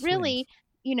Wild that really,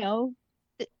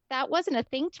 that wasn't a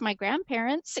thing to my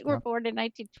grandparents who were born in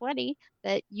 1920,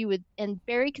 that you would, and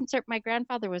very conservative. My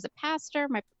grandfather was a pastor.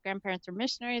 My grandparents were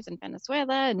missionaries in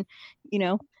Venezuela, and,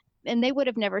 and they would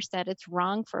have never said it's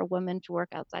wrong for a woman to work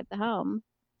outside the home.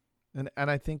 And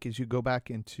I think as you go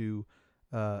back into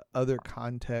other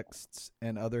contexts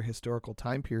and other historical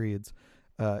time periods,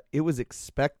 it was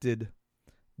expected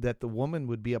that the woman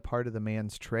would be a part of the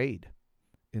man's trade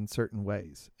in certain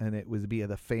ways, and it would be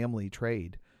the family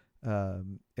trade.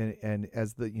 And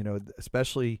as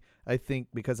especially I think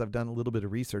because I've done a little bit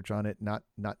of research on it, not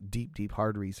deep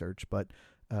hard research, but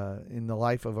in the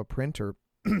life of a printer,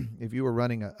 if you were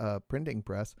running a printing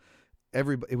press,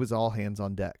 it was all hands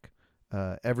on deck.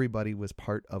 Everybody was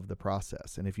part of the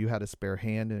process, and if you had a spare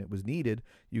hand and it was needed,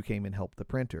 you came and helped the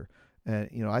printer.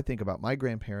 And I think about my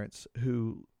grandparents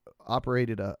who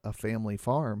operated a family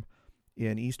farm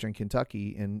in eastern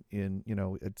Kentucky, and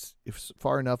it's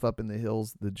far enough up in the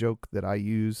hills. The joke that I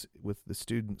use with the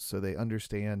students so they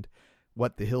understand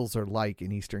what the hills are like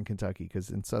in eastern Kentucky, because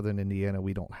in southern Indiana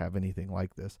we don't have anything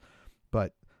like this,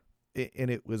 but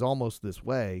it was almost this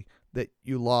way that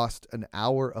you lost an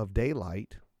hour of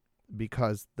daylight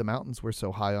because the mountains were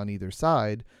so high on either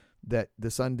side that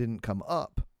the sun didn't come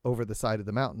up over the side of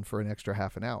the mountain for an extra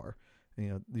half an hour.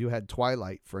 You had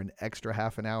twilight for an extra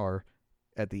half an hour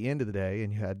at the end of the day,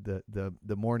 and you had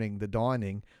the morning, the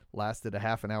dawning lasted a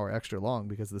half an hour extra long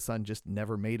because the sun just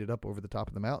never made it up over the top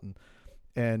of the mountain.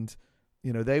 And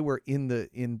they were in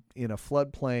a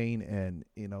floodplain, and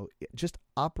just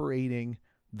operating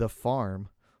the farm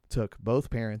took both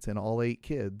parents and all 8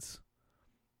 kids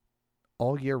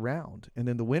all year round. And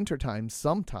in the wintertime,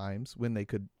 sometimes when they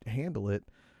could handle it,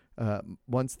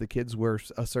 once the kids were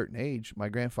a certain age, my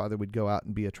grandfather would go out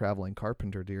and be a traveling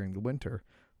carpenter during the winter.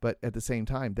 But at the same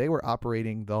time, they were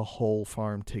operating the whole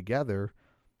farm together.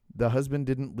 The husband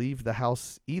didn't leave the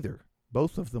house either.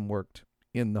 Both of them worked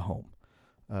in the home.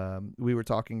 We were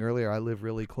talking earlier, I live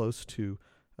really close to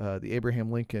the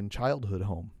Abraham Lincoln childhood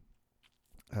home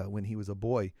when he was a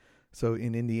boy. So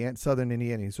in Indiana, southern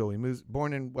Indiana. So he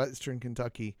born in western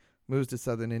Kentucky, moves to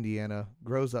southern Indiana,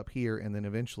 grows up here, and then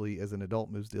eventually as an adult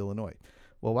moves to Illinois.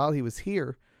 Well, while he was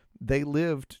here, they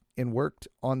lived and worked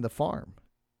on the farm.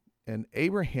 And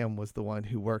Abraham was the one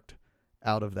who worked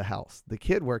out of the house. The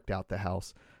kid worked out the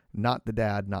house, not the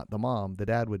dad, not the mom. The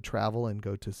dad would travel and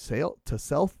go to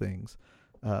sell things.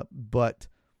 But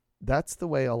that's the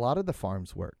way a lot of the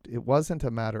farms worked. It wasn't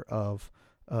a matter of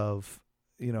of,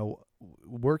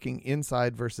 working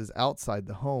inside versus outside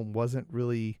the home wasn't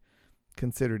really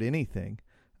considered anything.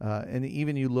 And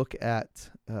even you look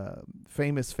at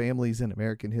famous families in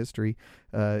American history.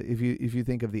 If you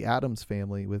think of the Addams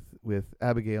family with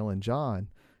Abigail and John,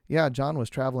 yeah, John was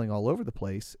traveling all over the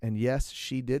place, and yes,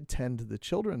 she did tend to the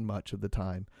children much of the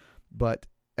time. But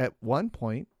at one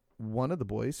point, one of the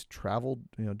boys traveled.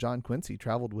 John Quincy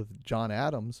traveled with John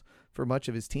Adams for much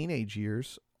of his teenage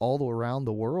years, all around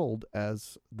the world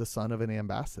as the son of an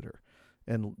ambassador.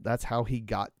 And that's how he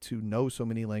got to know so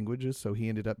many languages. So he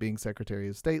ended up being Secretary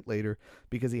of State later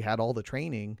because he had all the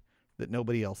training that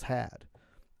nobody else had.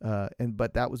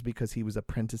 But that was because he was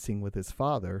apprenticing with his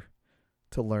father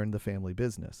to learn the family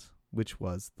business, which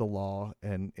was the law,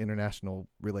 and international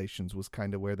relations was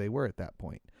kind of where they were at that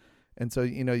point. And so,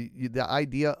 the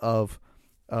idea of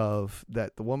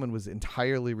that the woman was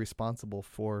entirely responsible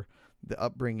for the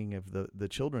upbringing of the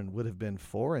children would have been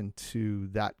foreign to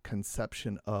that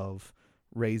conception of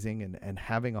raising and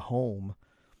having a home.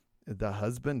 The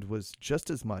husband was just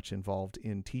as much involved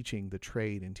in teaching the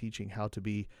trade and teaching how to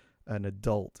be an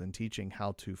adult and teaching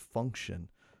how to function,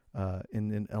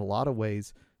 in a lot of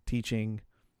ways teaching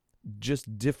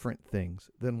just different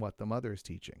things than what the mother is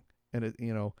teaching. And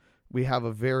we have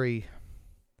a very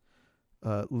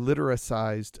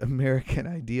litericized American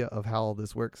idea of how all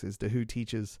this works as to who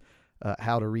teaches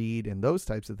how to read and those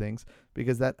types of things,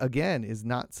 because that again is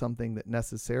not something that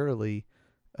necessarily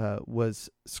was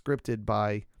scripted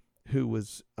by who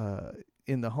was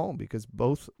in the home, because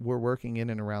both were working in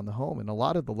and around the home. And a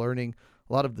lot of the learning,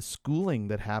 a lot of the schooling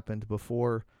that happened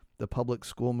before the public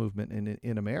school movement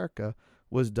in America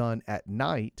was done at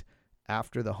night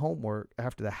after the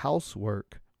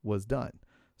housework was done.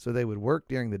 So they would work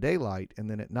during the daylight, and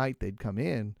then at night they'd come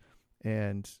in,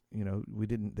 and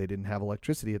they didn't have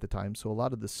electricity at the time. So a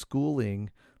lot of the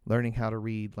schooling, learning how to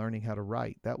read, learning how to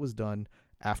write, that was done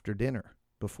after dinner,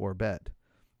 before bed.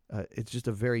 It's just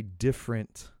a very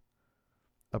different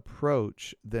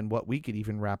approach than what we could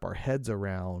even wrap our heads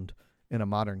around in a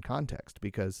modern context,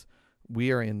 because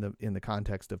we are in the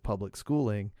context of public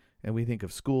schooling, and we think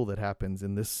of school that happens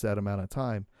in this set amount of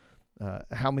time.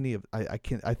 How many of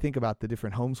I think about the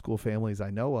different homeschool families I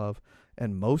know of,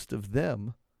 and most of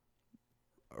them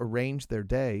arrange their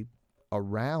day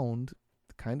around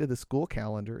kind of the school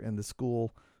calendar and the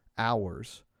school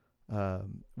hours,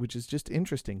 which is just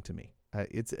interesting to me.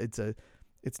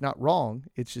 It's not wrong.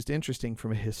 It's just interesting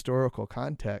from a historical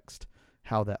context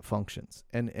how that functions,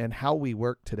 and how we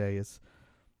work today is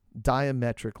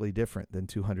diametrically different than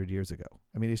 200 years ago.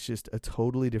 I mean, it's just a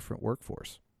totally different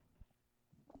workforce.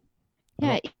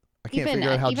 Yeah, I can't figure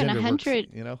out how gender works.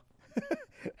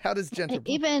 How does gender work?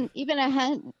 Even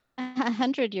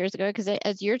 100 years ago, because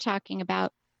as you're talking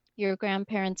about your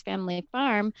grandparents' family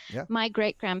farm, yeah. My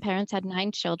great-grandparents had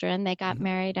 9 children. They got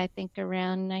married, I think,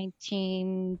 around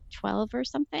 1912 or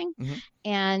something.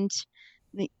 And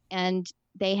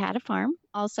they had a farm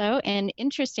also. And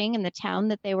interesting, in the town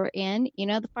that they were in,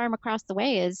 the farm across the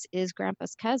way is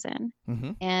Grandpa's cousin.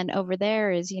 And over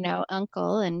there is,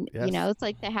 uncle. And, yes. It's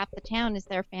like half the town is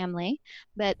their family.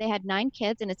 But they had 9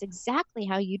 kids, and it's exactly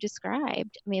how you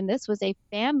described. I mean, this was a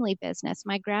family business.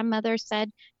 My grandmother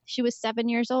said she was 7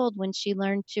 years old when she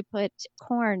learned to put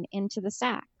corn into the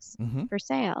sacks for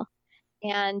sale.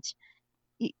 And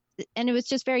it was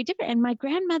just very different. And my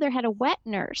grandmother had a wet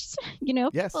nurse.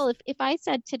 Yes. People, if I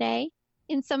said today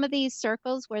in some of these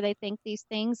circles where they think these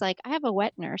things, like I have a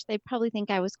wet nurse, they'd probably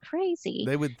think I was crazy.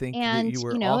 They would think that you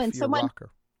were off your rocker.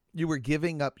 You were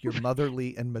giving up your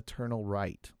motherly and maternal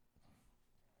right.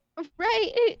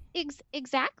 Right.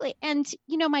 Exactly. And,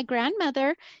 my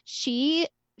grandmother, she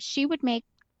would make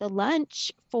the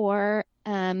lunch for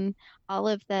all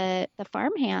of the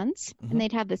farm hands, and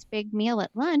they'd have this big meal at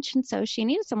lunch. And so she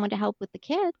needed someone to help with the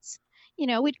kids.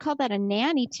 We'd call that a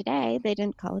nanny today. They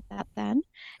didn't call it that then.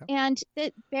 Okay. And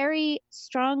that very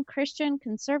strong Christian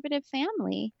conservative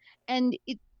family. And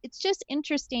it's just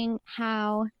interesting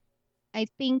how I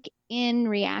think in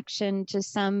reaction to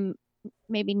some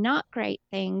maybe not great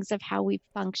things of how we've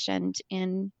functioned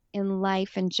in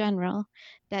life in general,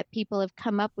 that people have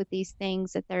come up with these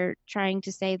things that they're trying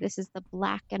to say this is the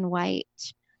black and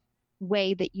white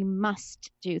way that you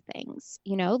must do things,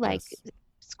 like yes.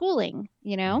 Schooling,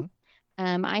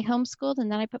 I homeschooled,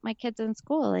 and then I put my kids in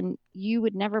school, and you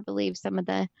would never believe some of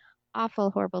the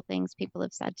awful, horrible things people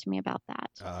have said to me about that.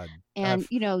 And,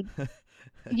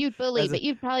 you'd believe it.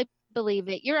 You'd probably believe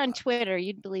it. You're on Twitter.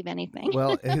 You'd believe anything.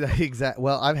 Well, exactly.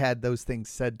 Well, I've had those things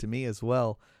said to me as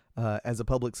well. As a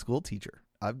public school teacher,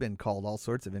 I've been called all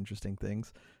sorts of interesting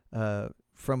things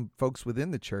from folks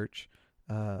within the church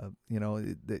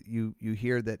That you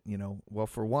hear that, well,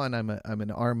 for one, I'm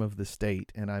an arm of the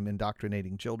state and I'm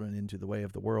indoctrinating children into the way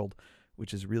of the world,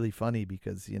 which is really funny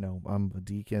because, I'm a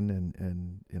deacon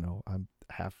and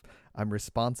I'm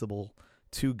responsible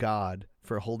to God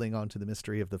for holding on to the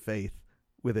mystery of the faith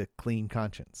with a clean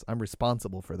conscience. I'm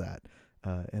responsible for that.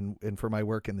 And for my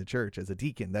work in the church as a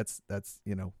deacon, that's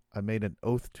I made an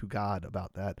oath to God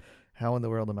about that. How in the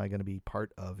world am I going to be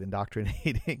part of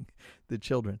indoctrinating the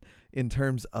children in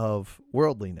terms of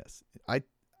worldliness? I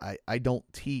don't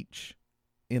teach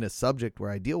in a subject where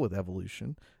I deal with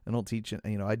evolution. I don't teach,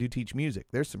 I do teach music.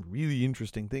 There's some really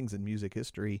interesting things in music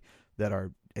history that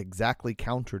are exactly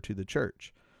counter to the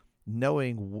church.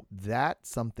 Knowing that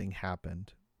something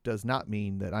happened does not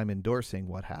mean that I'm endorsing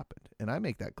what happened. And I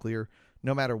make that clear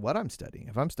no matter what I'm studying.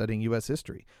 If I'm studying U.S.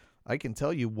 history, I can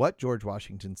tell you what George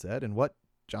Washington said and what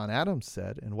John Adams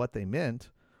said and what they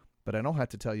meant, but I don't have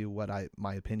to tell you what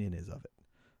my opinion is of it.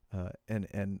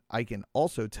 And I can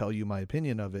also tell you my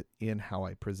opinion of it in how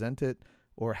I present it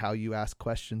or how you ask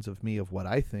questions of me of what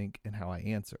I think and how I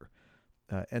answer.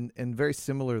 And very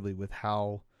similarly with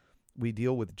how we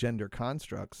deal with gender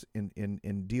constructs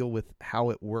and deal with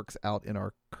how it works out in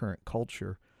our current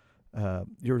culture. I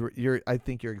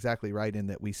think you're exactly right in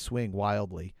that we swing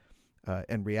wildly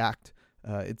and react.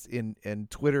 And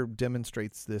Twitter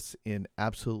demonstrates this in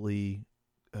absolutely,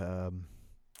 I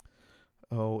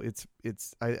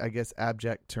guess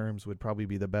abject terms would probably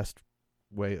be the best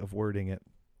way of wording it.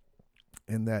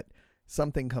 In that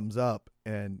something comes up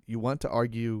and you want to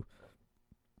argue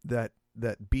that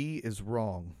B is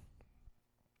wrong.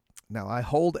 Now I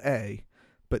hold A,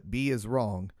 but B is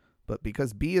wrong. But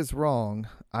because B is wrong,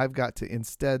 I've got to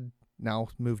instead now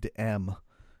move to M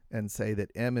and say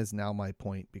that M is now my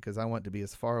point because I want to be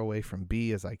as far away from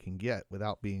B as I can get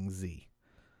without being Z.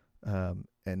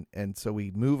 And so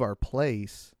we move our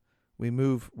place.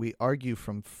 We argue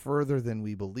from further than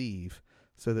we believe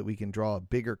so that we can draw a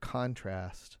bigger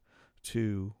contrast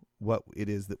to what it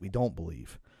is that we don't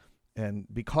believe. And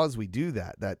because we do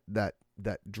that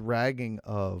dragging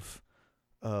of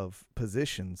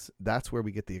positions, that's where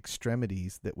we get the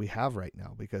extremities that we have right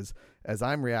now. Because as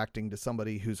I'm reacting to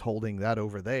somebody who's holding that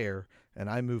over there and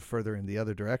I move further in the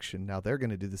other direction, now they're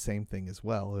going to do the same thing as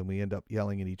well. And we end up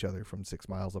yelling at each other from 6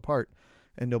 miles apart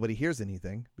and nobody hears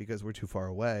anything because we're too far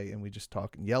away and we just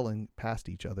talk and yelling past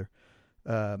each other.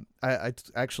 I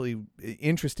actually,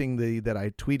 interestingly that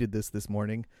I tweeted this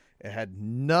morning, it had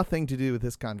nothing to do with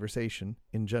this conversation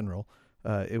in general.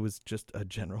 It was just a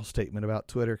general statement about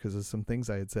Twitter because of some things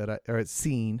I had said or had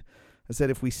seen. I said,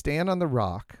 if we stand on the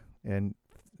rock, and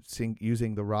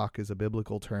using the rock as a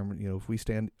biblical term, if we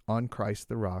stand on Christ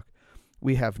the rock,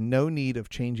 we have no need of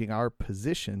changing our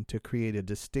position to create a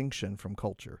distinction from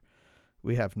culture.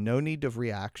 We have no need of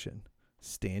reaction.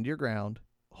 Stand your ground,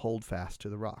 hold fast to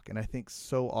the rock. And I think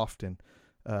so often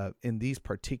in these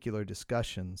particular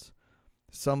discussions,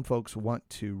 some folks want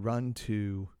to run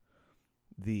to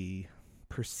the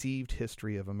perceived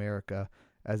history of America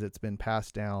as it's been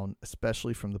passed down,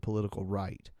 especially from the political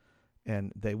right.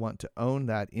 And they want to own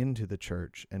that into the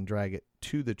church and drag it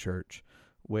to the church,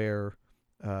 where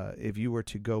if you were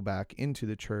to go back into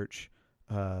the church,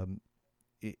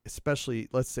 especially,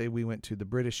 let's say we went to the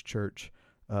British church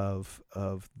of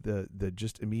the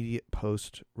just immediate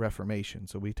post-Reformation.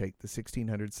 So we take the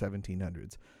 1600s,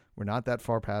 1700s. We're not that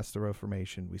far past the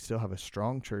Reformation. We still have a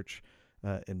strong church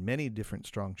in many different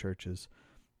strong churches.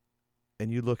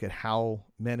 And you look at how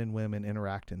men and women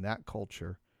interact in that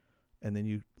culture, and then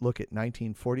you look at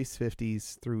 1940s,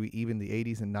 50s through even the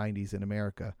 80s and 90s in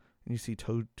America, and you see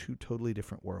two totally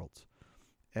different worlds.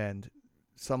 And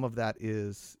some of that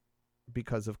is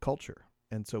because of culture.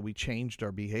 And so we changed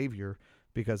our behavior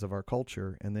because of our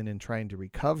culture. And then in trying to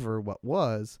recover what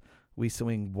was, we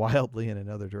swing wildly in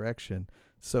another direction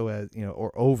so as,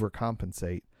 or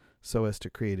overcompensate so as to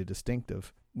create a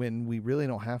distinctive when we really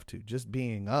don't have to. Just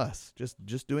being us,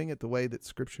 just doing it the way that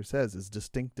Scripture says is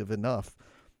distinctive enough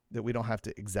that we don't have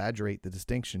to exaggerate the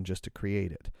distinction just to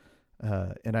create it.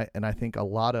 And I think a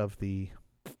lot of the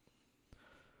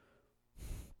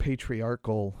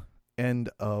patriarchal end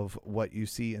of what you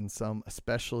see in some,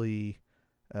 especially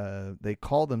they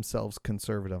call themselves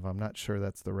conservative. I'm not sure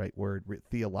that's the right word,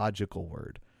 theological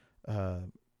word.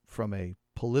 From a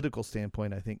political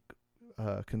standpoint, I think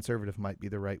conservative might be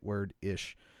the right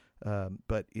word-ish.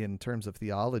 But in terms of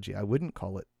theology, I wouldn't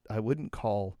call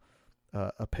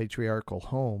a patriarchal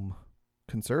home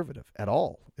conservative at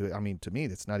all. I mean, to me,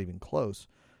 that's not even close,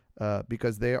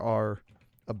 because they are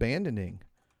abandoning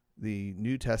the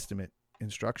New Testament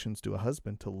instructions to a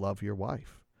husband to love your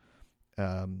wife.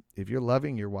 If you're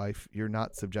loving your wife, you're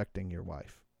not subjecting your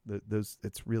wife. Those,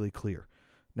 it's really clear.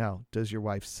 Now, does your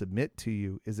wife submit to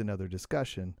you is another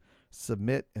discussion.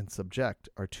 Submit and subject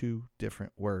are two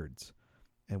different words,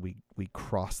 and we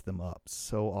cross them up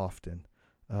so often.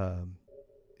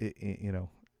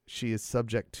 She is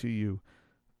subject to you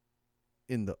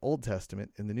in the Old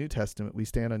Testament. In the New Testament, we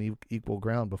stand on equal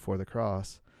ground before the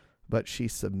cross, but she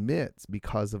submits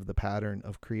because of the pattern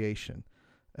of creation.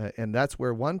 And that's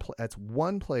where that's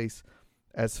one place,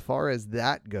 as far as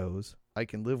that goes, I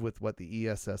can live with what the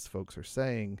ESS folks are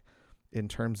saying in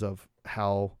terms of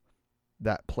how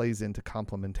that plays into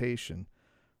complementation.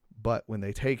 But when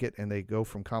they take it and they go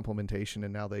from complementation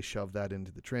and now they shove that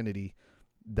into the Trinity,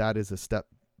 that is a step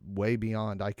way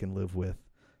beyond I can live with,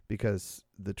 because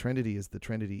the Trinity is the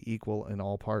Trinity, equal in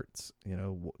all parts.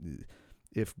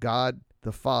 If God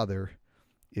the Father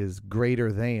is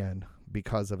greater than,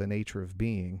 because of a nature of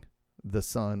being, the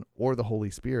Son or the Holy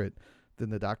Spirit, then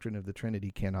the doctrine of the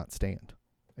Trinity cannot stand.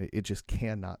 It just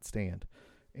cannot stand.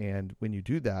 And when you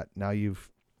do that, now you've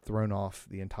thrown off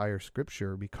the entire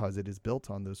Scripture, because it is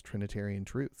built on those Trinitarian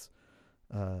truths.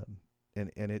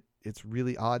 And it's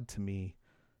really odd to me.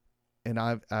 And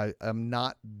I'm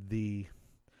not the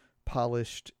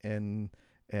polished and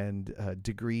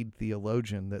degreed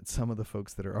theologian that some of the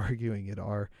folks that are arguing it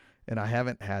are. And I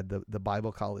haven't had the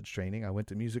Bible college training. I went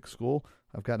to music school.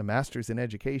 I've got a master's in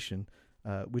education,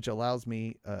 which allows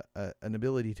me an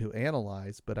ability to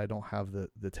analyze, but I don't have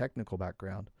the technical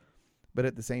background. But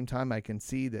at the same time, I can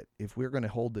see that if we're going to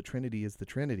hold the Trinity as the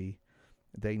Trinity,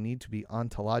 they need to be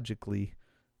ontologically,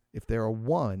 if there are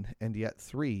one and yet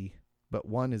three, but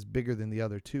one is bigger than the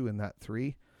other two in that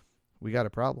three, we got a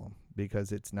problem,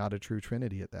 because it's not a true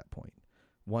Trinity at that point.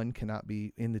 One cannot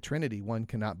be, in the Trinity, one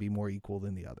cannot be more equal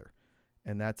than the other.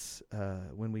 And that's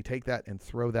when we take that and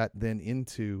throw that then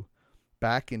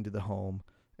back into the home,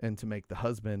 and to make the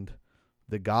husband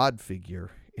the God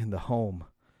figure in the home,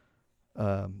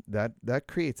 that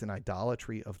creates an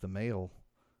idolatry of the male,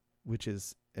 which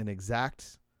is an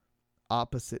exact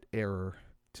opposite error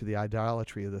to the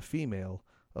idolatry of the female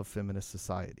of feminist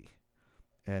society.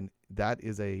 And that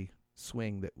is a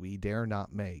swing that we dare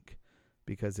not make,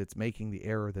 because it's making the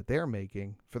error that they're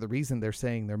making for the reason they're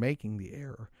saying they're making the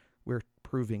error. We're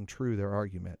proving true their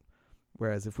argument.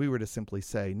 Whereas if we were to simply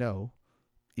say, no,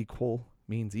 equal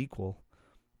means equal,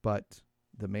 but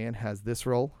the man has this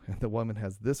role and the woman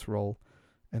has this role,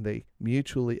 and they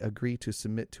mutually agree to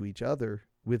submit to each other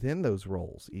within those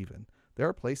roles. Even there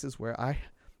are places where I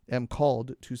am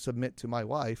called to submit to my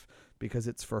wife because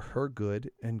it's for her good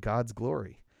and God's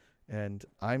glory, and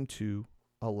I'm to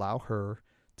allow her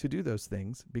to do those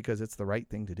things because it's the right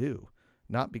thing to do,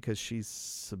 not because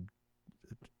she's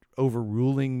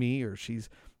overruling me or she's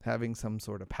having some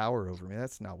sort of power over me.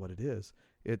 That's not what it is.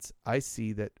 It's, I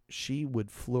see that she would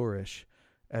flourish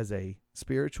as a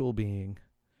spiritual being,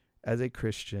 as a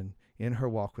Christian in her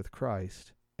walk with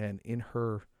Christ and in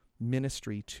her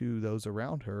ministry to those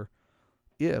around her,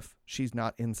 if she's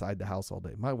not inside the house all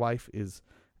day. My wife is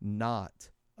not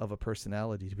of a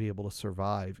personality to be able to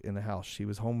survive in the house. She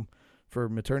was home for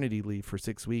maternity leave for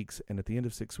 6 weeks, and at the end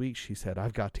of 6 weeks, she said,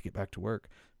 I've got to get back to work,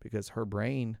 because her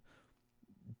brain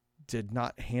did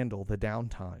not handle the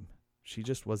downtime. She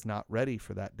just was not ready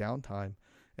for that downtime.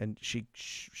 And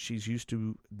she's used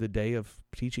to the day of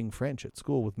teaching French at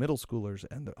school with middle schoolers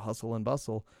and the hustle and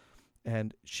bustle.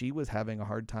 And she was having a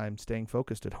hard time staying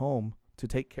focused at home to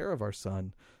take care of our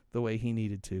son the way he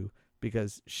needed to,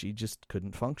 because she just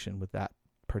couldn't function with that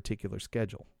particular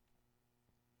schedule.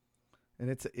 And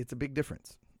it's a big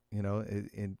difference,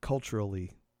 in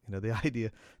culturally, the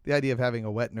idea of having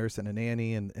a wet nurse and a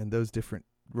nanny and those different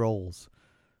roles.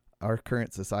 Our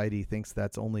current society thinks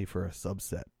that's only for a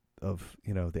subset of,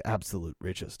 the absolute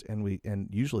richest. And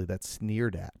usually that's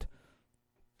sneered at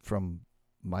from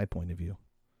my point of view.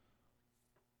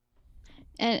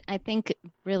 And I think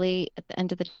really at the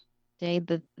end of the day,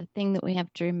 the thing that we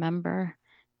have to remember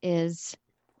is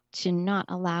to not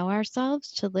allow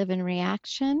ourselves to live in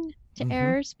reaction to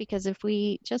errors, because if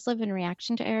we just live in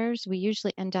reaction to errors, we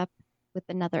usually end up with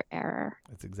another error.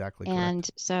 That's exactly correct. And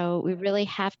so we really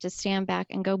have to stand back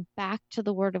and go back to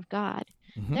the Word of God.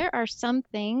 There are some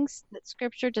things that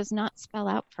Scripture does not spell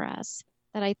out for us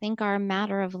that I think are a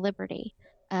matter of liberty.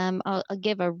 I'll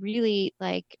give a really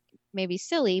maybe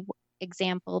silly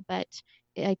example, but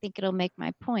I think it'll make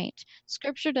my point.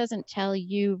 Scripture doesn't tell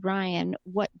you, Ryan,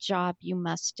 what job you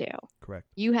must do. Correct.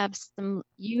 You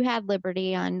had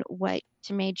liberty on what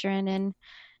to major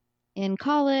in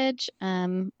college,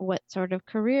 what sort of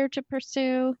career to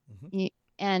pursue.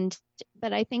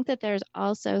 But I think that there's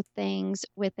also things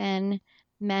within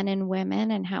men and women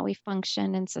and how we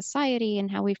function in society and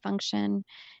how we function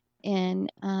in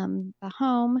the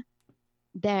home,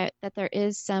 that there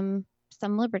is some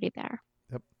liberty there.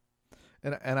 Yep.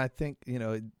 And I think,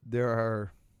 there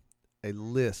are a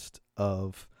list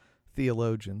of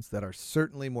theologians that are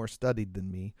certainly more studied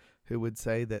than me who would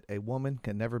say that a woman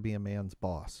can never be a man's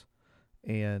boss.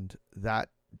 And that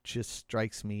just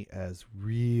strikes me as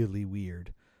really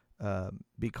weird,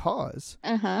 because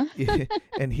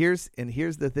and here's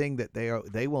the thing that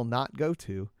they will not go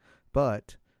to,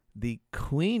 but the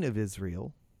Queen of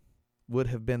Israel would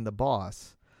have been the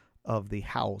boss of the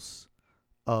house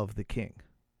of the king.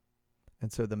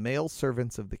 And so the male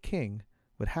servants of the king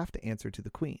would have to answer to the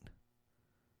queen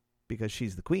because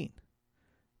she's the queen.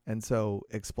 And so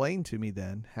explain to me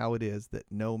then how it is that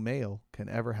no male can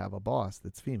ever have a boss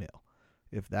that's female.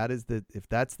 If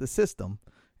that's the system,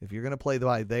 if you're going to play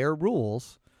by their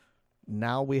rules,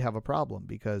 now we have a problem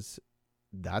because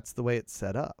that's the way it's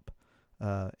set up.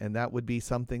 And that would be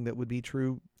something that would be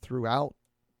true throughout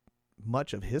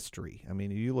much of history. I mean,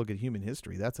 you look at human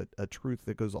history, that's a truth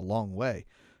that goes a long way.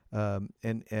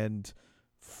 And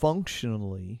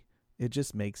functionally, it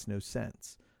just makes no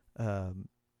sense.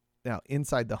 Now,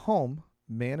 inside the home,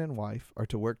 man and wife are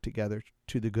to work together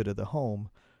to the good of the home.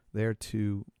 They're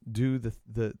to do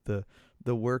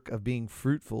the work of being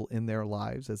fruitful in their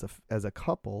lives as a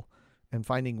couple, and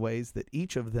finding ways that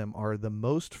each of them are the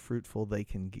most fruitful they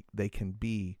can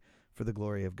be for the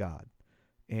glory of God.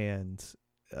 And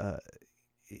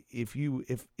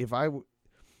if I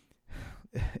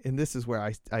and this is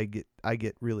where I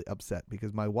get really upset,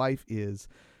 because my wife is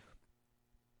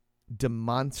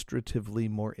demonstratively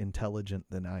more intelligent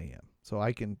than I am. So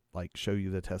I can show you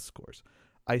the test scores.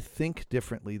 I think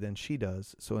differently than she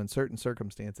does. So in certain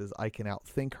circumstances, I can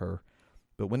outthink her.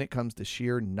 But when it comes to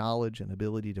sheer knowledge and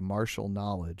ability to marshal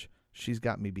knowledge, she's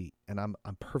got me beat. And I'm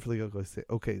perfectly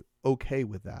okay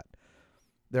with that.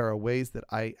 There are ways that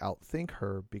I outthink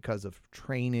her because of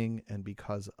training and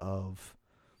because of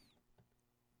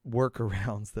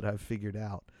workarounds that I've figured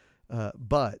out.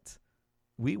 But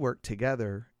we work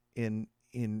together in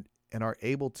and are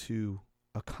able to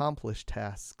accomplish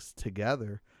tasks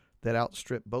together that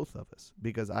outstrip both of us,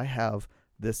 because I have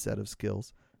this set of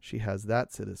skills, she has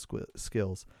that set of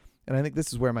skills. And I think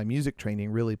this is where my music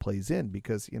training really plays in,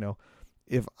 because,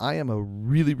 if I am a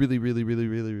really, really, really, really,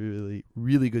 really, really,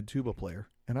 really good tuba player,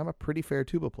 and I'm a pretty fair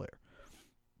tuba player,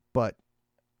 but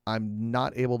I'm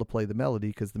not able to play the melody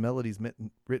because the melody's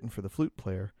written for the flute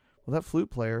player, well, that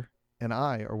flute player and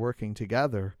I are working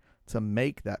together to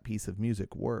make that piece of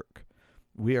music work.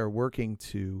 We are working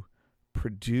to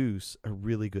produce a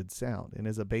really good sound. And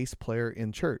as a bass player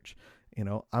in church,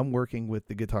 I'm working with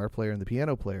the guitar player and the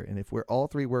piano player. And if we're all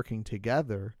three working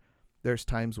together, there's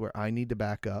times where I need to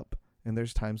back up, and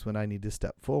there's times when I need to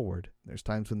step forward. There's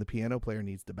times when the piano player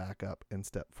needs to back up and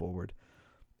step forward.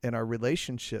 And our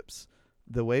relationships,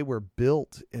 the way we're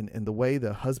built, and the way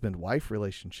the husband-wife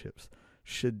relationships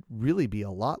should really be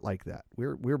a lot like that.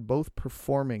 We're both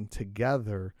performing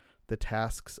together the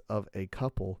tasks of a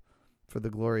couple for the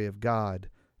glory of God,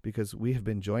 because we have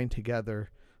been joined together.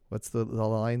 What's the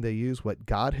line they use? What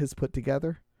God has put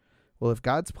together? Well, if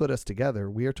God's put us together,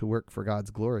 we are to work for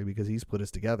God's glory because he's put us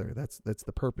together. That's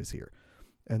the purpose here.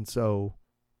 And so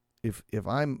if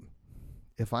I'm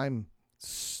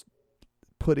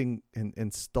putting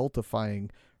and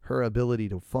stultifying her ability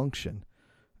to function,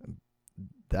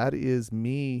 that is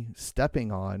me stepping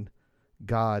on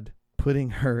God,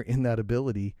 putting her in that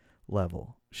ability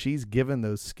level. She's given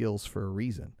those skills for a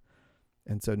reason.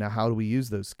 And so now how do we use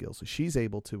those skills? So she's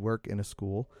able to work in a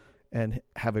school and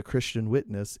have a Christian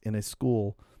witness in a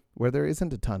school where there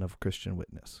isn't a ton of Christian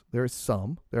witness. There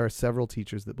are several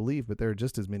teachers that believe, but there are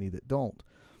just as many that don't.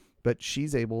 But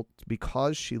she's able to,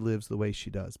 because she lives the way she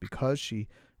does, because she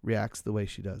reacts the way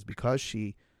she does, because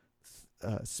she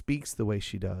speaks the way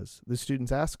she does. The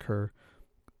students ask her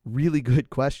really good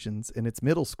questions, and it's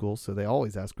middle school, so they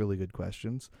always ask really good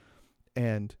questions.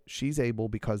 And she's able,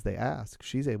 because they ask,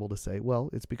 she's able to say, well,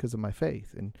 it's because of my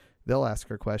faith. And they'll ask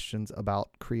her questions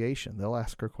about creation. They'll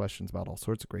ask her questions about all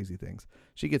sorts of crazy things.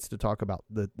 She gets to talk about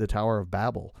the Tower of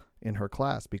Babel in her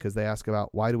class because they ask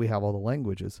about why do we have all the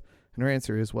languages? And her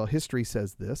answer is, well, history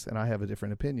says this, and I have a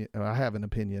different opinion. I have an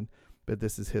opinion, but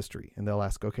this is history. And they'll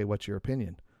ask, okay, what's your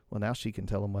opinion? Well, now she can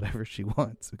tell them whatever she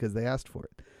wants because they asked for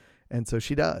it. And so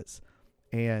she does.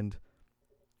 And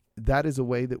that is a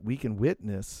way that we can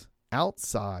witness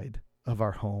outside of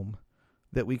our home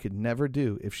that we could never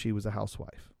do if she was a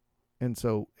housewife. And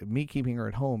so me keeping her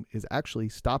at home is actually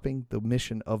stopping the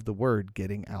mission of the word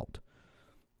getting out.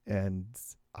 And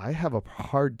I have a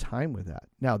hard time with that.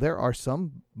 Now, there are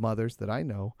some mothers that I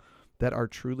know that are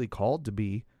truly called to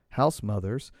be house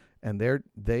mothers, and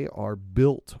they are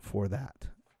built for that,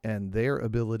 and their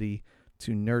ability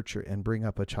to nurture and bring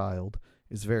up a child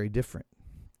is very different,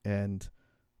 and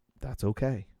that's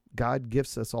okay. God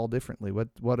gifts us all differently.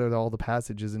 What are all the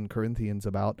passages in Corinthians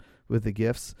about with the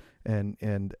gifts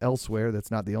and elsewhere? That's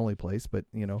not the only place, but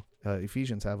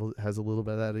Ephesians has a little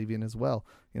bit of that even as well.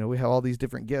 We have all these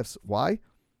different gifts. Why?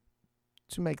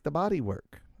 To make the body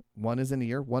work. One is an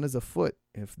ear, one is a foot.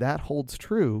 If that holds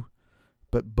true,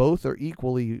 but both are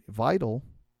equally vital,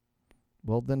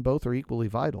 well, then both are equally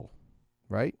vital,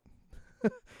 right?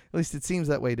 At least it seems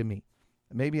that way to me.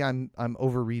 Maybe I'm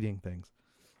overreading things.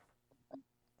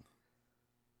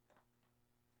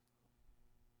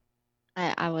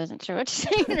 I wasn't sure what to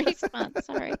say in response.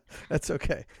 Sorry. That's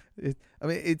okay.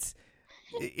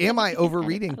 Am I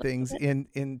overreading things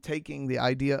in taking the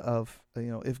idea of,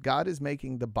 if God is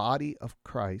making the body of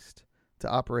Christ to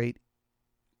operate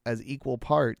as equal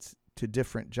parts to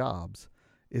different jobs,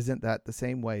 isn't that the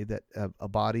same way that a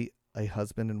body, a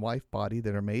husband and wife body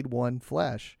that are made one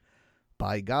flesh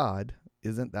by God,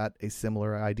 isn't that a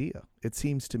similar idea? It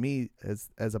seems to me as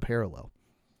a parallel.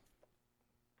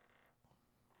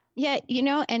 Yeah,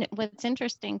 and what's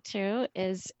interesting too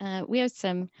is we have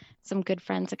some good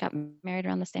friends that got married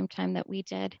around the same time that we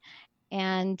did,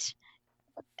 and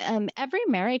every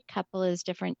married couple is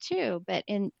different too. But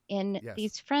in Yes.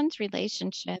 these friends'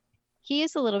 relationship, he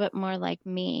is a little bit more like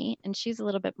me, and she's a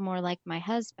little bit more like my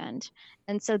husband,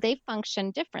 and so they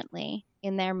function differently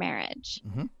in their marriage.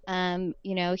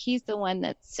 Mm-hmm. He's the one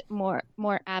that's more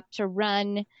apt to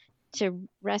run to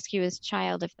rescue his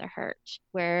child if they're hurt,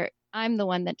 where I'm the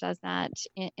one that does that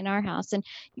in our house. And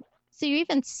so you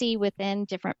even see within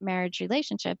different marriage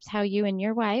relationships how you and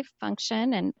your wife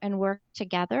function and work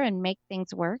together and make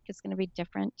things work is going to be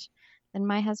different than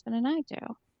my husband and I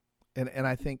do. And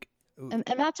I think and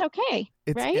that's okay,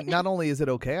 right? Not only is it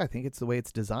okay, I think it's the way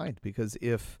it's designed, because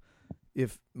if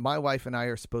my wife and I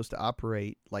are supposed to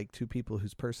operate like two people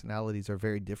whose personalities are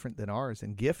very different than ours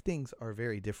and giftings are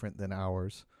very different than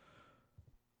ours,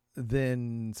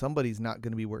 then somebody's not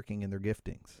going to be working in their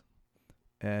giftings.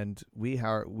 And we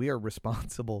are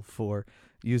responsible for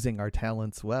using our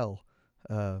talents well,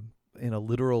 in a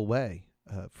literal way,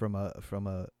 from a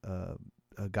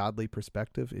godly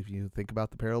perspective. If you think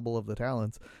about the parable of the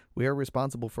talents, we are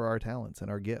responsible for our talents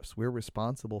and our gifts. We're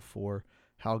responsible for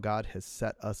how God has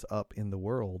set us up in the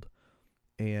world,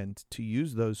 and to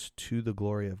use those to the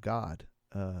glory of God,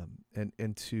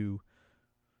 and to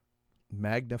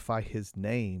magnify His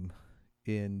name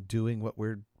in doing what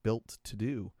we're built to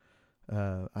do.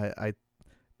 I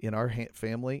in our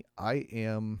family, I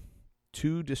am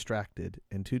too distracted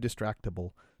and too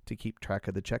distractible to keep track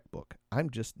of the checkbook. I'm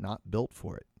just not built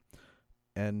for it,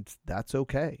 and that's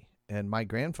okay. And my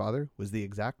grandfather was the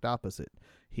exact opposite.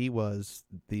 He was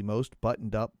the most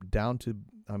buttoned up, down to,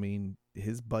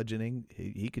 his budgeting.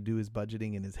 He could do his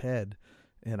budgeting in his head.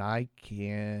 And I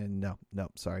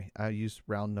sorry. I use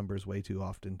round numbers way too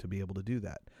often to be able to do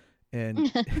that.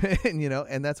 And,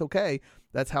 and that's okay.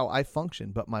 That's how I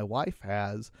function. But my wife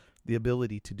has the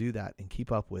ability to do that and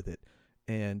keep up with it.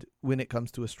 And when it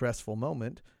comes to a stressful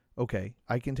moment, okay,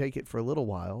 I can take it for a little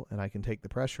while and I can take the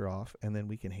pressure off, and then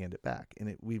we can hand it back.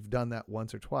 And we've done that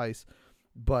once or twice,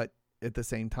 but at the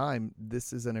same time,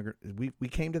 we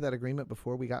came to that agreement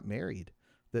before we got married,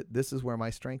 that this is where my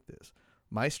strength is.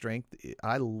 My strength,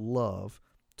 I love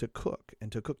to cook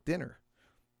and to cook dinner.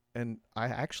 And I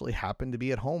actually happen to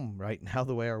be at home right now,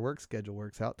 the way our work schedule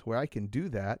works out, to where I can do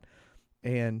that.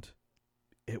 And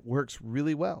it works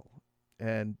really well.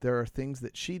 And there are things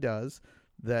that she does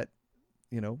that,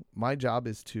 my job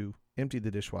is to empty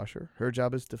the dishwasher. Her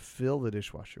job is to fill the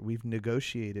dishwasher. We've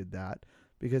negotiated that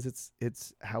because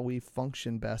it's how we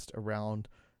function best around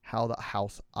how the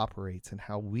house operates and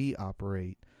how we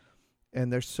operate.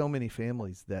 And there's so many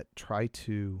families that try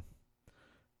to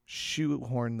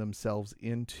shoehorn themselves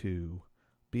into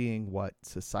being what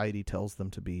society tells them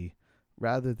to be,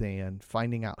 rather than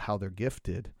finding out how they're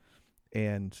gifted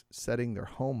and setting their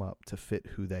home up to fit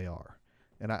who they are.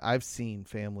 And I've seen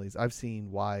families, I've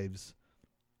seen wives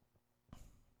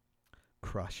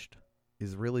crushed,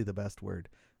 is really the best word,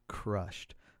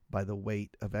 crushed by the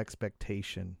weight of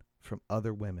expectation from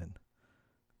other women,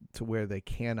 to where they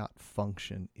cannot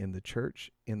function in the church,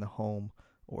 in the home,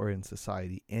 or in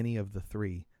society, any of the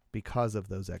three, because of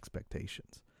those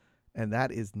expectations. And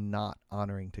that is not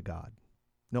honoring to God,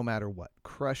 no matter what.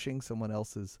 Crushing someone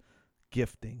else's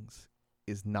giftings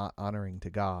is not honoring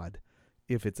to God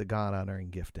if it's a God-honoring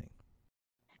gifting.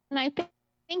 And I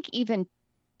think even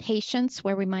patience,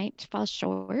 where we might fall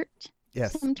short,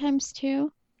 yes, sometimes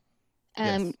too.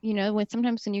 Yes.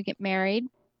 Sometimes when you get married,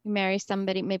 you marry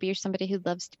somebody, maybe you're somebody who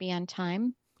loves to be on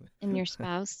time, and your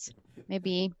spouse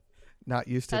maybe not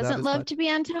used to that doesn't as love much. to be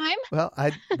on time. Well,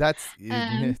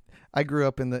 I grew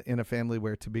up in a family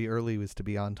where to be early was to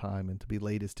be on time, and to be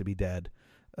late is to be dead.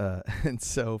 And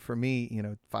so for me,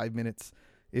 5 minutes,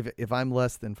 if I'm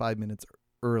less than 5 minutes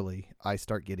early, I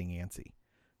start getting antsy.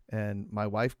 And my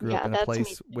wife grew up in a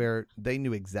place where they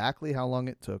knew exactly how long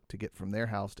it took to get from their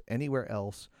house to anywhere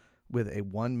else with a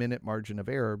 1 minute margin of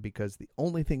error, because the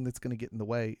only thing that's going to get in the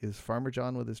way is Farmer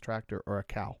John with his tractor or a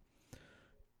cow.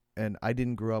 And I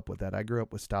didn't grow up with that. I grew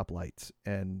up with stoplights,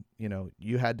 and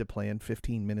you had to plan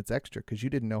 15 minutes extra because you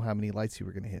didn't know how many lights you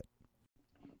were going to hit.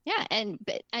 Yeah,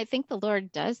 but I think the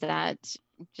Lord does that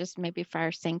just maybe for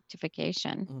our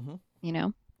sanctification. Mm-hmm.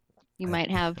 You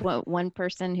might have one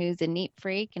person who's a neat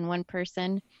freak and one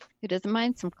person who doesn't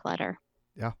mind some clutter.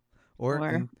 Yeah. Or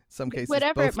in some cases,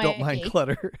 whatever both don't mind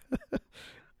clutter.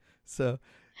 So,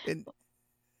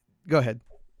 go ahead.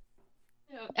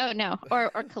 Oh, no.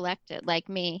 Or collect it, like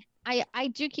me. I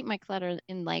do keep my clutter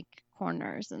in like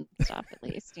corners and stuff, at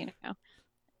least, I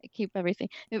keep everything.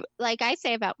 Like I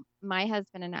say about my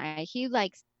husband and I,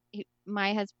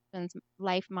 my husband's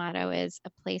life motto is a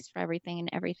place for everything and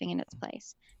everything in its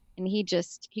place. And he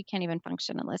can't even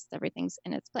function unless everything's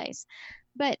in its place.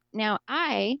 But now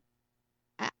I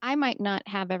might not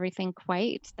have everything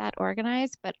quite that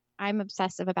organized, but I'm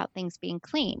obsessive about things being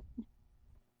clean.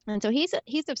 And so he's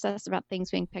obsessed about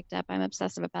things being picked up. I'm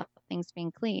obsessive about things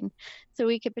being clean. So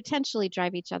we could potentially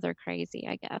drive each other crazy,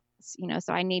 I guess.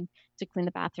 So I need to clean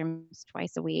the bathrooms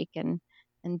twice a week and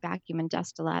vacuum and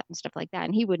dust a lot and stuff like that.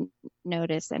 And he wouldn't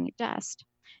notice any dust.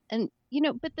 And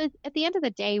but at the end of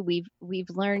the day, we've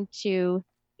learned to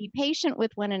be patient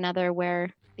with one another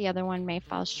where the other one may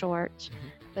fall short,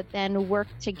 but then work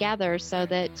together so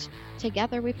that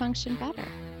together we function better.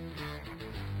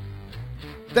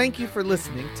 Thank you for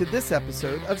listening to this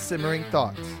episode of Simmering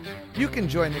Thoughts. You can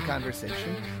join the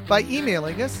conversation by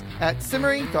emailing us at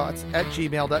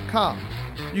simmeringthoughts@gmail.com.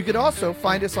 You can also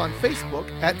find us on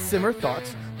Facebook at Simmer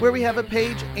Thoughts, where we have a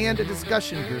page and a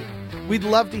discussion group. We'd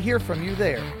love to hear from you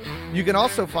there. You can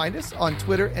also find us on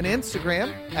Twitter and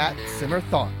Instagram at Simmer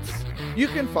Thoughts. You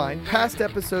can find past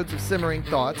episodes of Simmering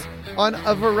Thoughts on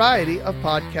a variety of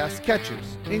podcast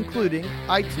catchers, including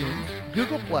iTunes,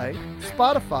 Google Play,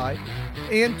 Spotify,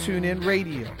 and TuneIn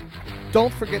Radio.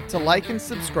 Don't forget to like and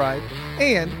subscribe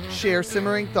and share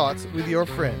Simmering Thoughts with your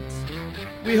friends.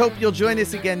 We hope you'll join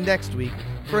us again next week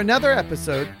for another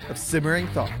episode of Simmering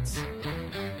Thoughts.